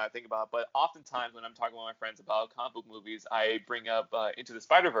podcast now I think about it, but oftentimes when I'm talking with my friends about comic book movies, I bring up Into the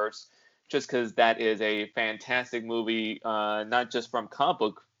Spider-Verse, just because that is a fantastic movie, not just from comic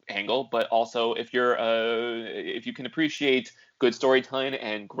book angle, but also if you can appreciate good storytelling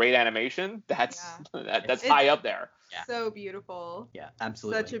and great animation, that's high up there. Yeah. So beautiful. Yeah,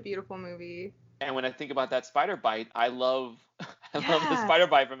 absolutely. Such a beautiful movie. And when I think about that spider bite, I love the spider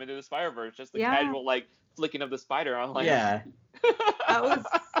bite from Into the Spider-Verse. Just the casual like flicking of the spider. I'm like, that was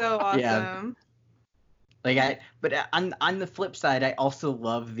so awesome. Yeah. Like but on the flip side, I also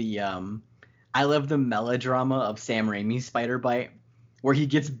love the melodrama of Sam Raimi's spider bite, where he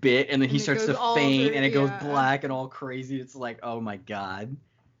gets bit and then he starts to faint and it goes black and all crazy. It's like, oh my god.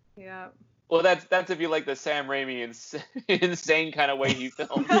 Yeah. Well, that's if you like the Sam Raimi insane kind of way he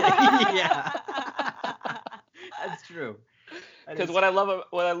filmed. Yeah, that's true. Because what I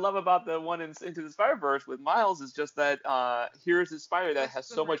love about the one Into the Spider-Verse with Miles is just that here's this spider that has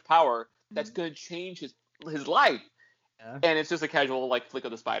so much power that's gonna change his life, and it's just a casual like flick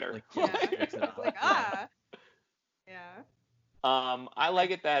of the spider. Yeah. I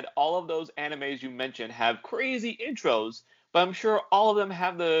like it that all of those animes you mentioned have crazy intros. But I'm sure all of them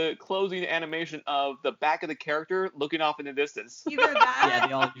have the closing animation of the back of the character looking off in the distance. Either that, yeah,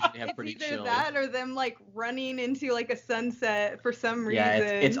 they all usually have pretty chill. Either that or them like running into like a sunset for some reason. Yeah,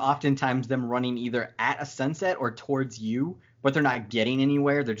 it's oftentimes them running either at a sunset or towards you, but they're not getting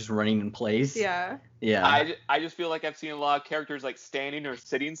anywhere. They're just running in place. Yeah. Yeah. I just feel like I've seen a lot of characters like standing or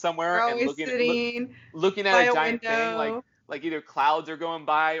sitting somewhere and looking at a giant thing like either clouds are going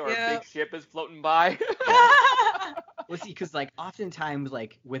by or a big ship is floating by. Well, see, because like oftentimes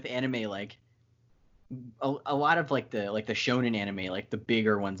like with anime, like a lot of like the shonen anime, like the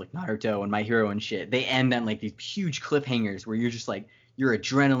bigger ones like Naruto and My Hero and shit, they end on like these huge cliffhangers where you're just like your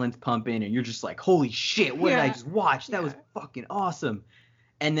adrenaline's pumping and you're just like, holy shit, what did I just watch? That was fucking awesome.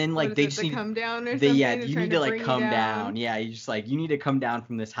 And then like they just need to come down or something. Yeah, you need to like come down. Yeah, you just like you need to come down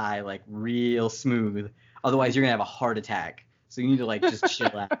from this high like real smooth. Otherwise you're gonna have a heart attack. So you need to like just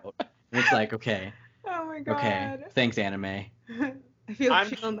chill out. And it's like, okay. Oh my god. Okay, thanks, anime. I feel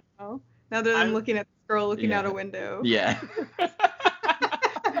chill now. Now that I'm looking at this girl looking out a window. Yeah.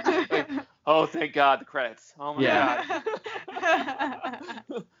 Oh, thank God, the credits. Oh my god.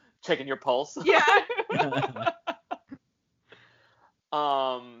 Checking your pulse. Yeah.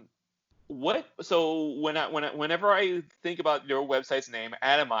 Whenever I think about your website's name,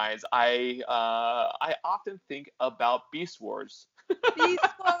 Atomize, I often think about Beast Wars. Beast Wars!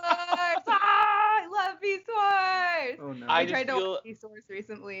 I love Beast Wars! Oh no. I tried to watch Beast Wars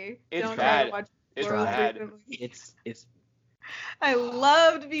recently. It's bad. It's bad. It's I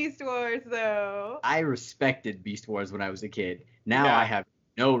loved Beast Wars though. I respected Beast Wars when I was a kid. Now I have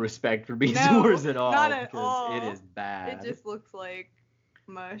no respect for Beast Wars at all. Not at all. It is bad. It just looks like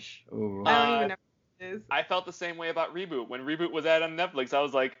mush. Ooh. I don't even know what it is. I felt the same way about Reboot. When Reboot was out on Netflix, I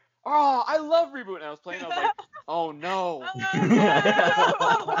was like, oh, I love Reboot. And I was playing, I was like, oh no.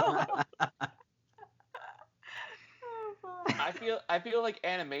 I feel like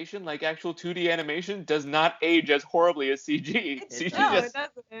animation, like actual 2D animation, does not age as horribly as CG. It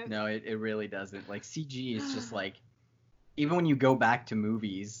doesn't. No, it really doesn't. Like CG is just like, even when you go back to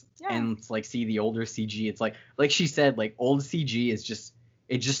movies and like see the older CG, it's like she said, like old CG is just,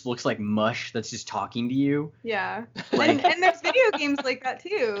 it just looks like mush that's just talking to you. Yeah. And there's video games like that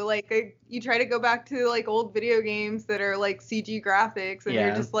too. Like you try to go back to like old video games that are like CG graphics and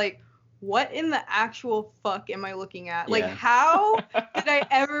you're just like, what in the actual fuck am I looking at? Like, how did I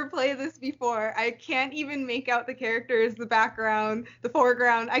ever play this before? I can't even make out the characters, the background, the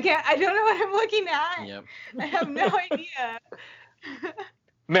foreground. I don't know what I'm looking at. Yep. I have no idea.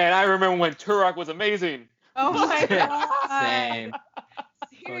 Man, I remember when Turok was amazing. Oh my god. Same.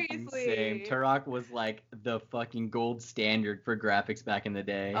 Seriously. Same. Turok was like the fucking gold standard for graphics back in the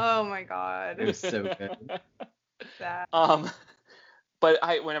day. Oh my god. It was so good. Sad. But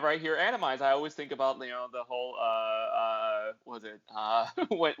whenever I hear Atomize, I always think about, the whole, what was it,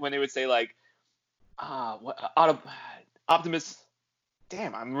 when they would say, like, Optimus,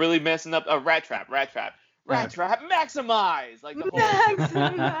 damn, I'm really messing up, Rat Trap, maximize, like the whole,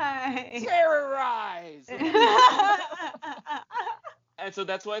 maximize, terrorize. And so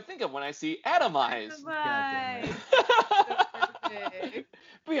that's what I think of when I see Atomize. So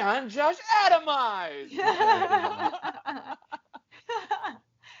Beyond Josh, Atomize.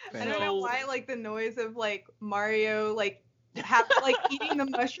 I don't know why, like, the noise of, like, Mario, like, like eating the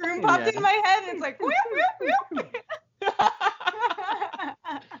mushroom popped in my head, and it's like,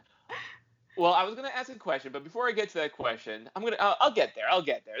 Well, I was gonna ask a question, but before I get to that question, I'll get there. I'll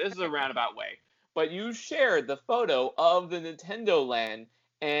get there. This is a roundabout way. But you shared the photo of the Nintendo Land,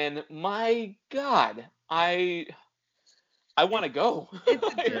 and my God, I want to go. It's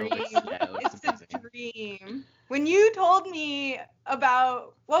a dream. It's a dream. When you told me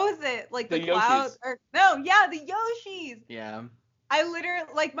about, what was it? Like the clouds? The Yoshis. Yeah. I literally,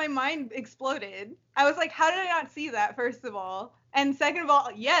 like, my mind exploded. I was like, how did I not see that, first of all? And second of all,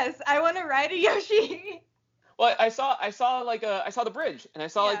 yes, I want to ride a Yoshi. Well, I saw the bridge, and I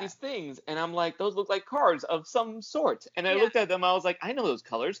saw like these things, and I'm like, those look like cars of some sort. And I looked at them, I was like, I know those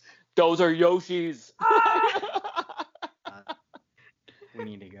colors. Those are Yoshis. We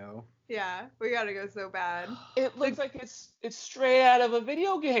need to go. Yeah, we gotta go so bad. It looks like it's straight out of a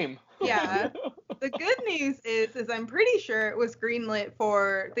video game. Yeah. The good news is I'm pretty sure it was greenlit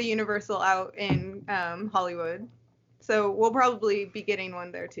for the Universal out in Hollywood. So we'll probably be getting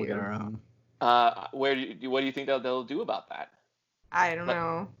one there too. We got our own. What do you think they'll do about that? I don't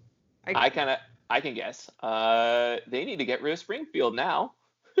know. I can guess. They need to get rid of Springfield now.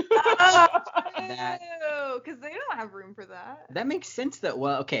 Because they don't have room for that. That makes sense though.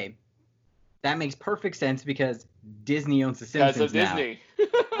 Well, okay. That makes perfect sense because Disney owns the Simpsons now. Disney.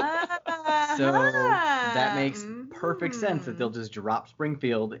 So that makes perfect sense that they'll just drop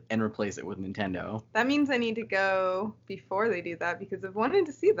Springfield and replace it with Nintendo. That means I need to go before they do that because I've wanted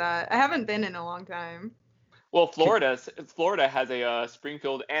to see that. I haven't been in a long time. Well, Florida has a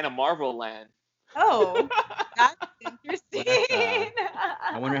Springfield and a Marvel Land. Oh, that's interesting.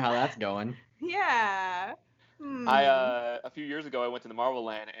 I wonder how that's going. Yeah. A few years ago I went to the Marvel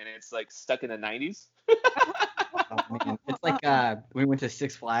Land and it's like stuck in the 90s. Oh man, it's like we went to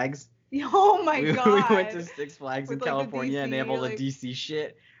Six Flags. Oh my god. We went to Six Flags in California and they have all the DC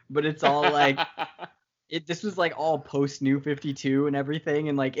shit, but it's all like this was like all post New 52 and everything,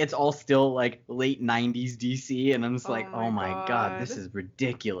 and like it's all still like late 90s DC, and I'm just like, oh my god, this is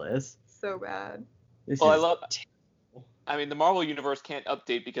ridiculous. So bad. I mean, the Marvel universe can't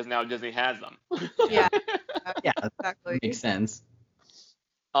update because now Disney has them. Yeah. Yeah, exactly. Makes sense.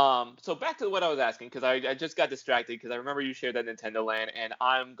 So back to what I was asking, because I just got distracted because I remember you shared that Nintendo Land, and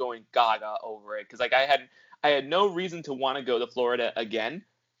I'm going gaga over it because like I had no reason to want to go to Florida again.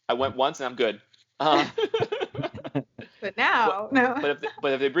 I went once and I'm good. But now, no.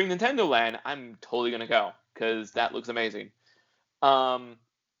 But if they bring Nintendo Land, I'm totally gonna go because that looks amazing.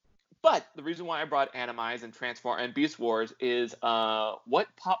 But the reason why I brought Animai's and Transform and Beast Wars is what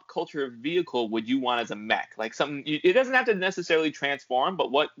pop culture vehicle would you want as a mech? Like something, it doesn't have to necessarily transform,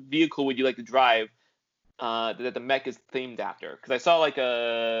 but what vehicle would you like to drive that the mech is themed after? Because I saw like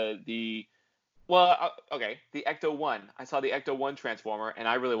the Ecto 1. I saw the Ecto 1 Transformer, and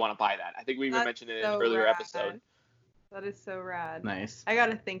I really want to buy that. I think we even mentioned it in an earlier episode. That is so rad. Nice. I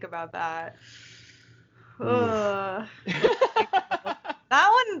gotta think about that.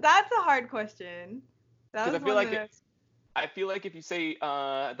 That's a hard question. Because I feel like if you say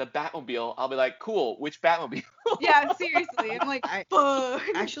the Batmobile, I'll be like, cool, which Batmobile? Yeah, seriously. I'm like, fuck.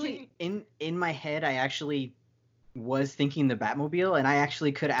 Actually, in my head, I actually was thinking the Batmobile, and I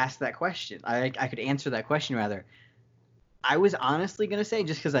actually could ask that question. I could answer that question rather. I was honestly gonna say,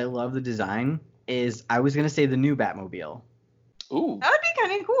 just because I love the design, I was gonna say the new Batmobile. Ooh. That would be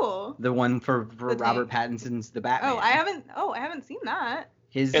kind of cool. The one for Robert Pattinson's The Batman. I haven't seen that.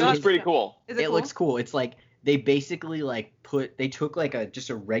 It looks pretty cool. Is it cool? Looks cool. It's like they basically they took like just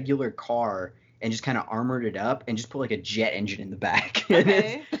a regular car and just kind of armored it up and just put like a jet engine in the back.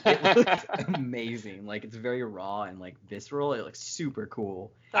 Okay. It looks amazing. Like it's very raw and like visceral. It looks super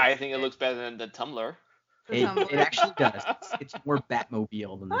cool. I think it looks better than the Tumbler. It actually does. It's more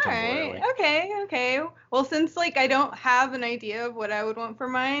Batmobile than the Tumbler. Alright, okay. Well, since like I don't have an idea of what I would want for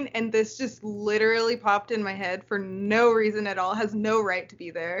mine, and this just literally popped in my head for no reason at all, has no right to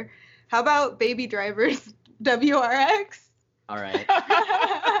be there. How about Baby Driver's WRX? All right.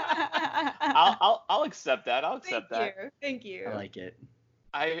 I'll accept that. Thank you. I like it.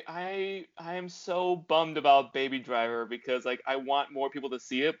 I am so bummed about Baby Driver because like I want more people to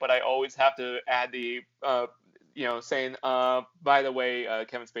see it, but I always have to add the saying by the way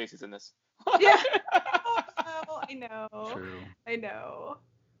Kevin Spacey's in this. Yeah. Oh, I know. True. I know.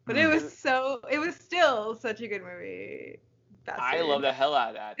 But it was still such a good movie. I love the hell out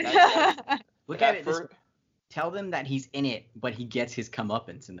of that. Look at it. Tell them that he's in it, but he gets his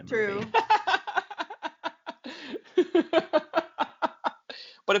comeuppance in the movie. True.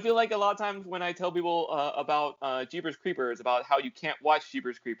 But I feel like a lot of times when I tell people about Jeepers Creepers, about how you can't watch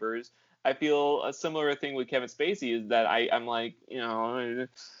Jeepers Creepers, I feel a similar thing with Kevin Spacey is that I'm like, it's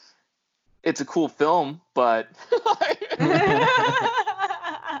a cool film, but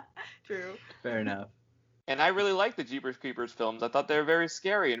True. Fair enough. And I really like the Jeepers Creepers films. I thought they were very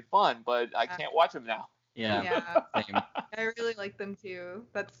scary and fun, but I can't watch them now. Yeah. Same. I really like them too.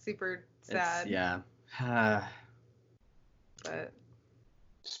 That's super sad. Yeah. But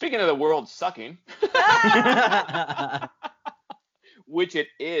speaking of the world sucking, which it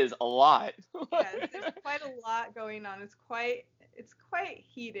is a lot. Yes, there's quite a lot going on. It's quite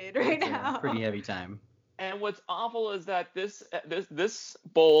heated right now. Pretty heavy time. And what's awful is that this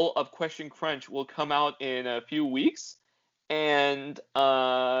bowl of Question Crunch will come out in a few weeks, and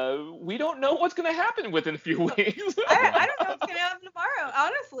we don't know what's going to happen within a few weeks. I don't know what's going to happen tomorrow,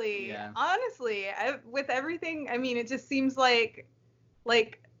 honestly. Yeah. Honestly, with everything, I mean, it just seems like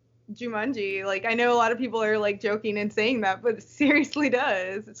Jumanji. Like, I know a lot of people are like joking and saying that, but it seriously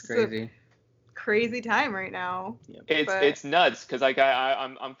does. It's crazy. Crazy time right now. Yep. It's nuts because like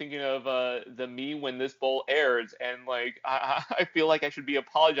I'm thinking of the me when this bowl airs, and like I feel like I should be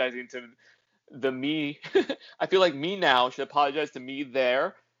apologizing to the me. I feel like me now should apologize to me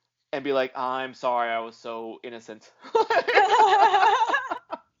there and be like, I'm sorry, I was so innocent.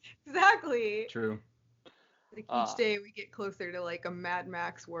 Exactly. True. Like each day we get closer to like a Mad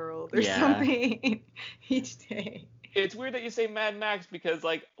Max world or something. Each day. It's weird that you say Mad Max because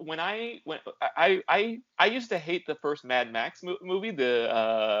like when I used to hate the first Mad Max movie.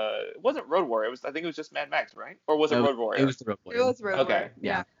 It wasn't Road Warrior. I think it was just Mad Max, right? Or was it Road Warrior? It was the Road Warrior. It was Road Okay. Warrior.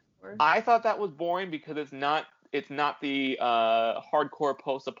 Yeah. I thought that was boring because it's not the hardcore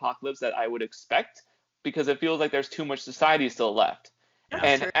post-apocalypse that I would expect, because it feels like there's too much society still left. That's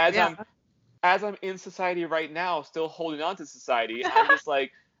and true. as I'm in society right now, still holding on to society, I'm just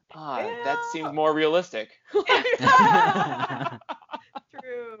like, that seems more realistic. True.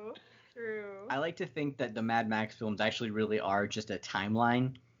 I like to think that the Mad Max films actually really are just a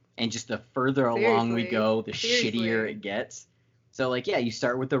timeline, and just the further along we go, the shittier it gets. So like, yeah, you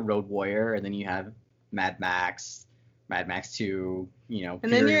start with the Road Warrior, and then you have Mad Max 2, and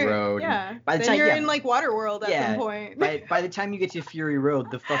Fury Road. Yeah. By the then time you're in like Waterworld at some point. By the time you get to Fury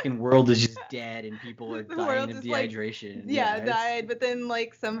Road, the fucking world is just dead, and people are dying of dehydration. Like, died, but then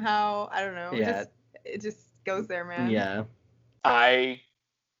like somehow, I don't know. Yeah. It just goes there, man. Yeah. I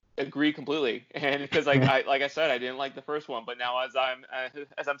agree completely, and because like I said, I didn't like the first one, but now as I'm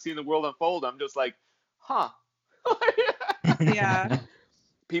seeing the world unfold, I'm just like, huh. Yeah.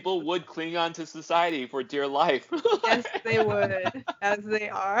 People would cling on to society for dear life. Yes, they would, as they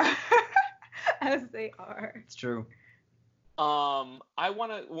are. As they are. It's true. One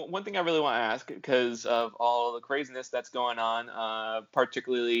thing I really want to ask, because of all the craziness that's going on,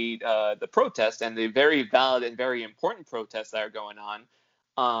 particularly the protests and the very valid and very important protests that are going on,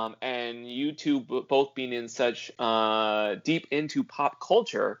 and you two both being in such deep into pop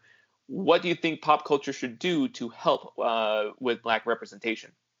culture, what do you think pop culture should do to help with Black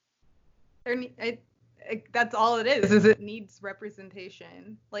representation? That's all it is it needs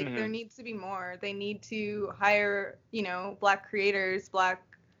representation. Like, there needs to be more. They need to hire, Black creators, Black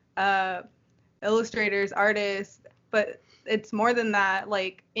illustrators, artists, but it's more than that.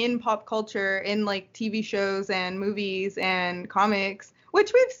 Like, in pop culture, in like TV shows and movies and comics,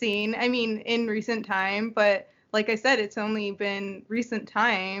 which we've seen, I mean, in recent time, but like I said, it's only been recent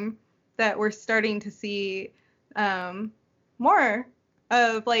time that we're starting to see more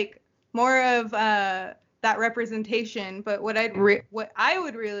of that representation. But what I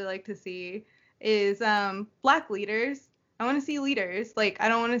would really like to see is Black leaders. I want to see leaders. Like, I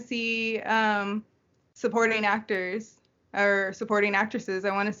don't want to see supporting actors or supporting actresses.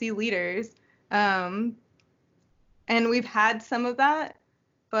 I want to see leaders. And we've had some of that,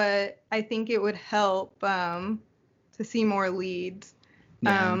 but I think it would help to see more leads,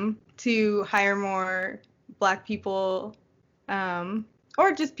 to hire more Black people,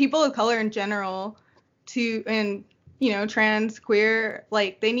 or just people of color in general, and trans, queer,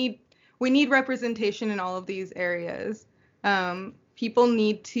 like we need representation in all of these areas. People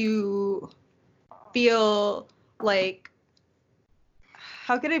need to feel like,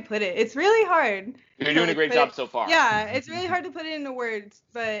 how could I put it? It's really hard. You're doing a great job so far. Yeah, it's really hard to put it into words,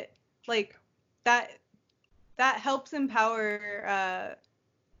 but like that helps empower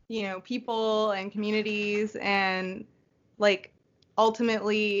people and communities, and like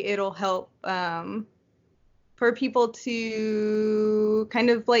ultimately it'll help for people to kind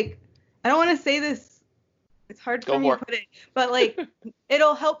of like, I don't want to say this, it's hard for me to put it, but like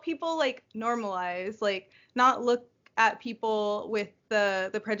it'll help people like normalize, like not look at people with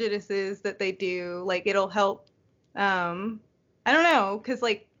the prejudices that they do, like it'll help. I don't know, because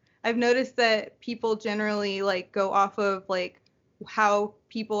like I've noticed that people generally like go off of like how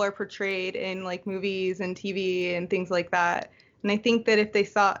people are portrayed in like movies and TV and things like that. And I think that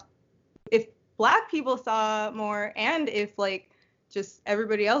if Black people saw more, and if like just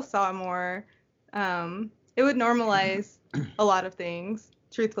everybody else saw more, it would normalize a lot of things,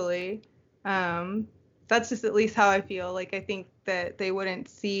 truthfully. That's just at least how I feel. Like, I think that they wouldn't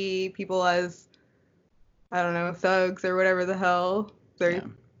see people as, I don't know, thugs or whatever the hell they're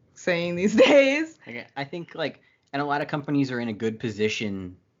saying these days. I think, like, and a lot of companies are in a good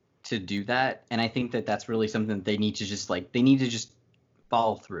position to do that. And I think that that's really something that they need to just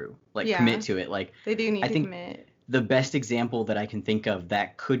follow through, like, commit to it. Like, they do need to commit. The best example that I can think of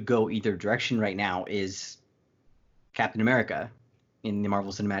that could go either direction right now is Captain America in the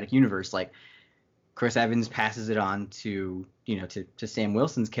Marvel Cinematic Universe. Like, Chris Evans passes it on to Sam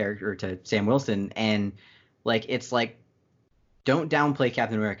Wilson's character, to Sam Wilson, and like, it's like, don't downplay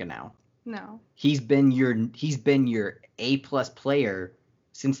Captain America now. No. He's been your A+ player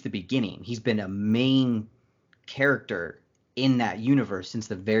since the beginning. He's been a main character in that universe since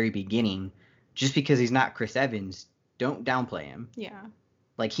the very beginning. Just because he's not Chris Evans, don't downplay him. Yeah.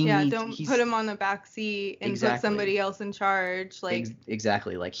 Like, don't put him on the back seat and put somebody else in charge. Like,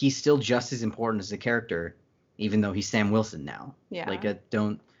 exactly. Like, he's still just as important as a character, even though he's Sam Wilson now. Yeah. Like,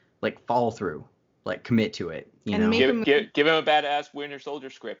 don't, like, follow through. Like, commit to it. You And know. Give him a badass Winter Soldier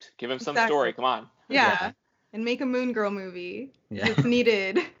script. Give him some story. Come on. Yeah. And make a Moon Girl movie. Yeah. It's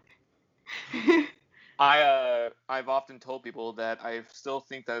needed. I've often told people that I still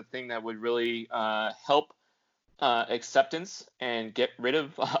think that the thing that would really help acceptance and get rid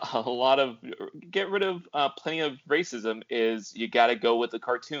of plenty of racism is you got to go with the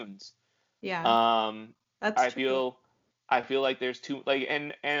cartoons. Yeah. That's true. I feel like there's too, like,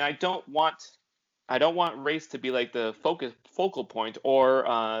 and I don't want race to be like the focal point,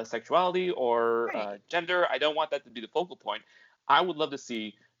 or sexuality, or gender. I don't want that to be the focal point. I would love to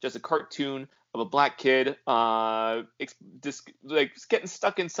see just a cartoon of a Black kid just like getting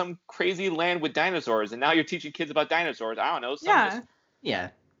stuck in some crazy land with dinosaurs, and now you're teaching kids about dinosaurs. I don't know.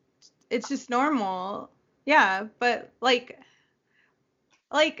 Yeah. It's just normal. Yeah, but like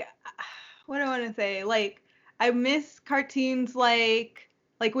what do I want to say? Like, I miss cartoons like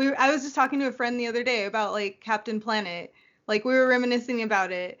I was just talking to a friend the other day about like Captain Planet. Like, we were reminiscing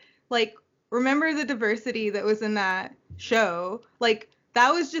about it. Like, remember the diversity that was in that show? Like,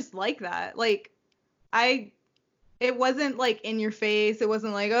 that was just like that. Like, it wasn't like in your face. It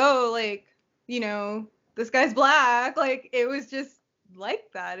wasn't like, oh, like, this guy's Black. Like, it was just like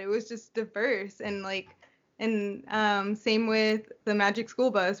that. It was just diverse. And like, same with the Magic School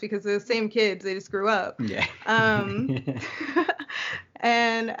Bus, because they're the same kids. They just grew up. Yeah.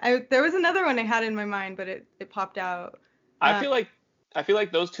 And there was another one I had in my mind, but it popped out. I feel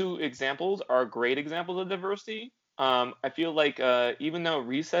like those two examples are great examples of diversity. I feel like even though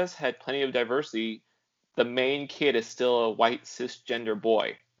Recess had plenty of diversity, the main kid is still a white cisgender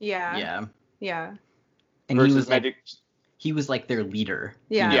boy. Yeah. And versus Magic. He was like their leader.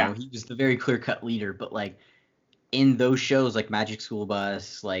 Yeah. He was the very clear-cut leader. But like, in those shows like Magic School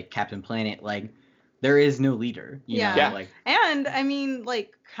Bus, like Captain Planet, like, there is no leader. You know? Like, and I mean,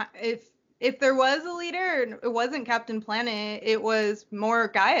 like, if there was a leader, it wasn't Captain Planet, it was more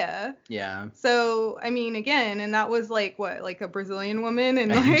Gaia. Yeah. So, I mean, again, and that was like, what, like a Brazilian woman?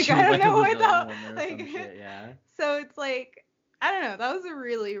 And like, I don't know what that, like, shit, yeah. So it's like, I don't know, that was a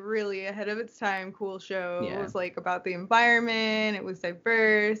really, really ahead of its time cool show. Yeah. It was like about the environment, it was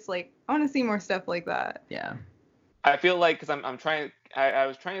diverse. Like, I want to see more stuff like that. Yeah. I feel like, because I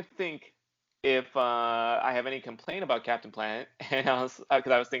was trying to think if I have any complaint about Captain Planet, and I was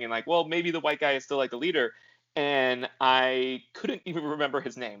thinking like, well, maybe the white guy is still like the leader, and I couldn't even remember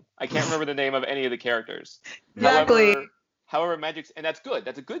his name. I can't remember the name of any of the characters. Exactly. However, Magic's, and that's good.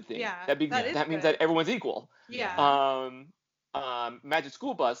 That's a good thing. Yeah, that means that everyone's equal. Yeah. Magic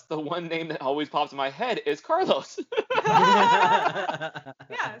School Bus, the one name that always pops in my head is Carlos. Yeah,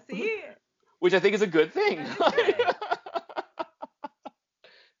 see? Which I think is a good thing.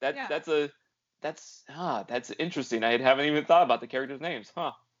 That's interesting. I haven't even thought about the characters' names,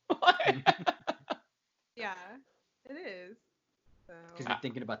 huh? Yeah, it is. Because you're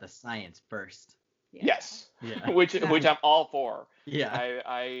thinking about the science first. Yeah. Yes. Yeah. Which I'm all for. Yeah.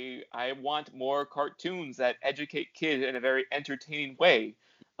 I want more cartoons that educate kids in a very entertaining way.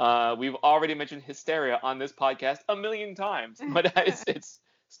 We've already mentioned Hysteria on this podcast a million times, but it's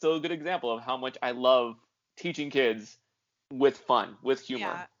still a good example of how much I love teaching kids with fun, with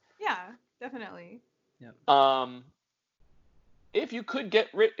humor. Yeah, definitely. Yep. if you could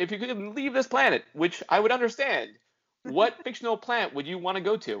leave this planet, which I would understand, what fictional planet would you want to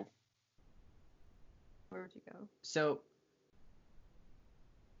go to? Where would you go? So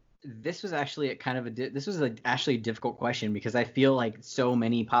this was actually actually a difficult question because I feel like so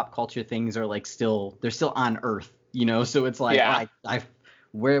many pop culture things are like they're still on Earth, you know. So it's like, Yeah.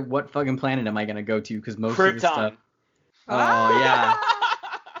 what fucking planet am I gonna go to? Because most of the Krypton. stuff. Oh yeah,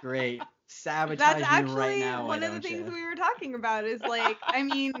 great. Sabotage That's me actually right now. one of the things we were talking about is like, I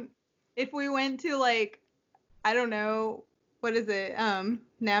mean, if we went to like, I don't know, what is it,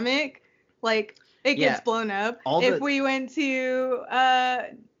 Namek, like it gets blown up. If we went to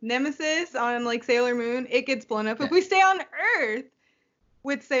Nemesis on like Sailor Moon, it gets blown up. Yeah. If we stay on Earth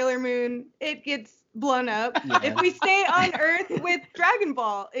with Sailor Moon, it gets blown up. Yeah. If we stay on Earth with Dragon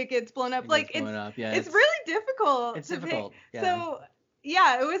Ball, it gets blown up. It's really difficult. It's difficult. Yeah. So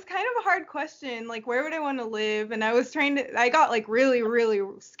yeah, it was kind of a hard question. Like, where would I want to live? And I got like really, really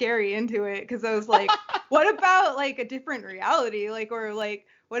scary into it because I was like, what about like a different reality? Like, or like,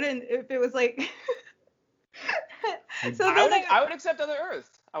 if it was like. I would accept other Earths.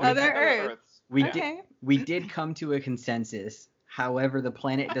 Other Earths. We did come to a consensus. However, the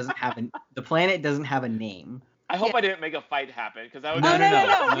planet doesn't have a name. I hope I didn't make a fight happen because I would.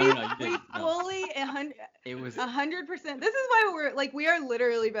 No. We fully 100%. It was 100%. This is why we are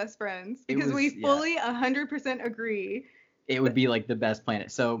literally best friends because we fully 100% agree. It would be like the best planet.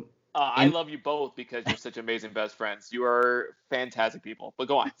 So I love you both because you're such amazing best friends. You are fantastic people. But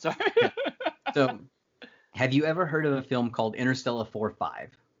go on. Sorry. So, have you ever heard of a film called Interstellar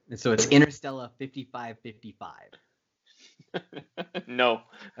 45? So it's Interstellar 5555. No.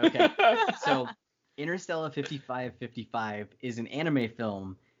 Okay. So Interstellar 5555 is an anime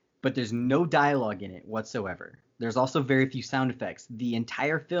film, but there's no dialogue in it whatsoever. There's also very few sound effects. The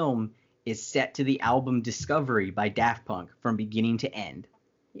entire film is set to the album Discovery by Daft Punk from beginning to end.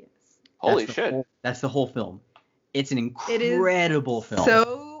 Yes. Holy shit. That's the whole film. It's an incredible film.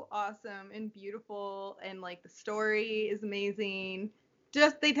 So awesome and beautiful, and like the story is amazing.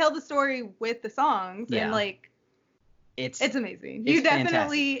 Just they tell the story with the songs and like it's amazing. You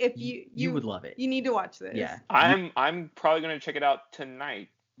definitely fantastic. If you would love it. You need to watch this. Yeah. I'm probably gonna check it out tonight.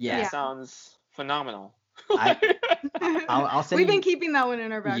 Yeah. That sounds phenomenal. I'll send We've been keeping that one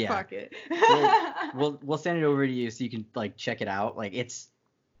in our back pocket. We'll send it over to you so you can like check it out. Like it's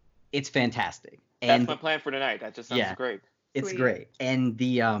fantastic. That's my plan for tonight. That just sounds great. It's great. And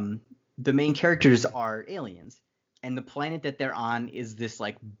the main characters are aliens. And the planet that they're on is this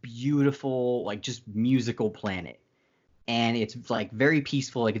like beautiful, like just musical planet. And it's like very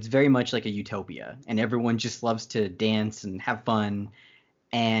peaceful, like it's very much like a utopia. And everyone just loves to dance and have fun.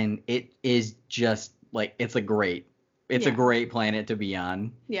 And it is just like it's a great planet to be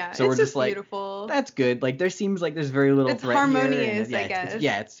on. Yeah, so we're just like beautiful. That's good. Like there seems like there's very little threat harmonious, here. I guess.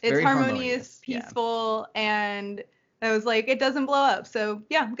 It's very harmonious, peaceful, and I was like, it doesn't blow up. So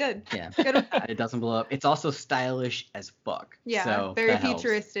yeah, good. Yeah, good with that. It doesn't blow up. It's also stylish as fuck. Yeah, so very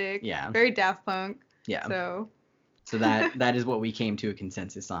futuristic. Yeah, very Daft Punk. Yeah. So that is what we came to a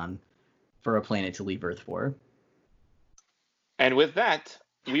consensus on for a planet to leave Earth for. And with that,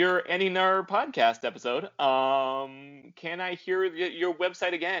 we are ending our podcast episode. Can I hear your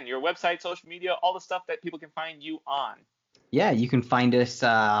website again? Your website, social media, all the stuff that people can find you on. Yeah, you can find us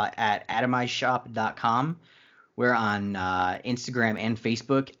at atomizeshop.com. We're on Instagram and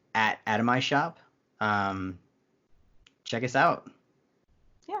Facebook at atomizeshop. Check us out.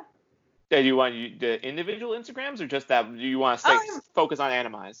 Do you want the individual Instagrams or just that? Do you want to focus on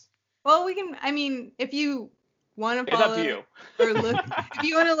Atomize? Well, we can. I mean, if you want to follow, it's up to you. Or look, if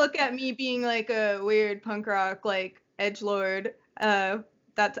you want to look at me being like a weird punk rock like edgelord,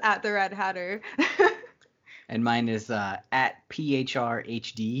 that's at the Red Hatter. And mine is at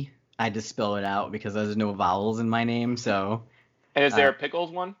PHRHD. I just spell it out because there's no vowels in my name. So. And is there a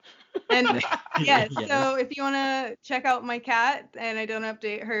Pickles one? And yes, so if you want to check out my cat, and I don't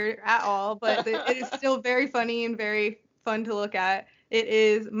update her at all, but it is still very funny and very fun to look at. It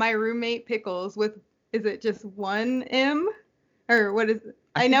is My Roommate Pickles is it just one M? Or what is it?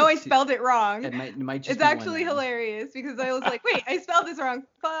 I know I spelled it wrong. It might just it's actually hilarious because I was like, wait, I spelled this wrong.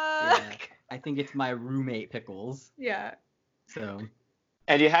 Fuck. Yeah, I think it's My Roommate Pickles. Yeah. So.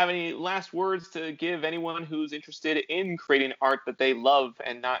 And do you have any last words to give anyone who's interested in creating art that they love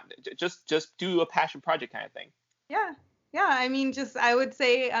and not just do a passion project kind of thing? Yeah. I mean, I would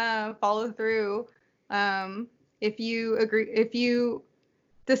say follow through. If you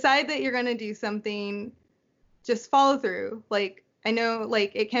decide that you're gonna do something, just follow through. Like I know,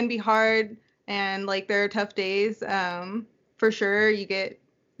 like it can be hard and like there are tough days. For sure, you get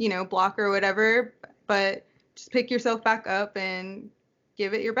block or whatever, but just pick yourself back up and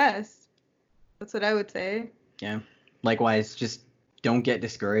give it your best. That's what I would say. Yeah. Likewise, just don't get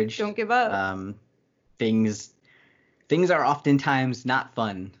discouraged. Don't give up. Things are oftentimes not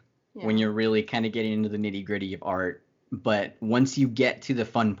fun when you're really kind of getting into the nitty-gritty of art. But once you get to the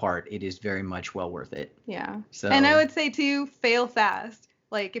fun part, it is very much well worth it. Yeah. So, and I would say, too, fail fast.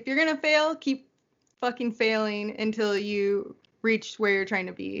 Like, if you're going to fail, keep fucking failing until you reach where you're trying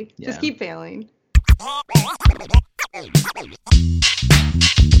to be. Yeah. Just keep failing.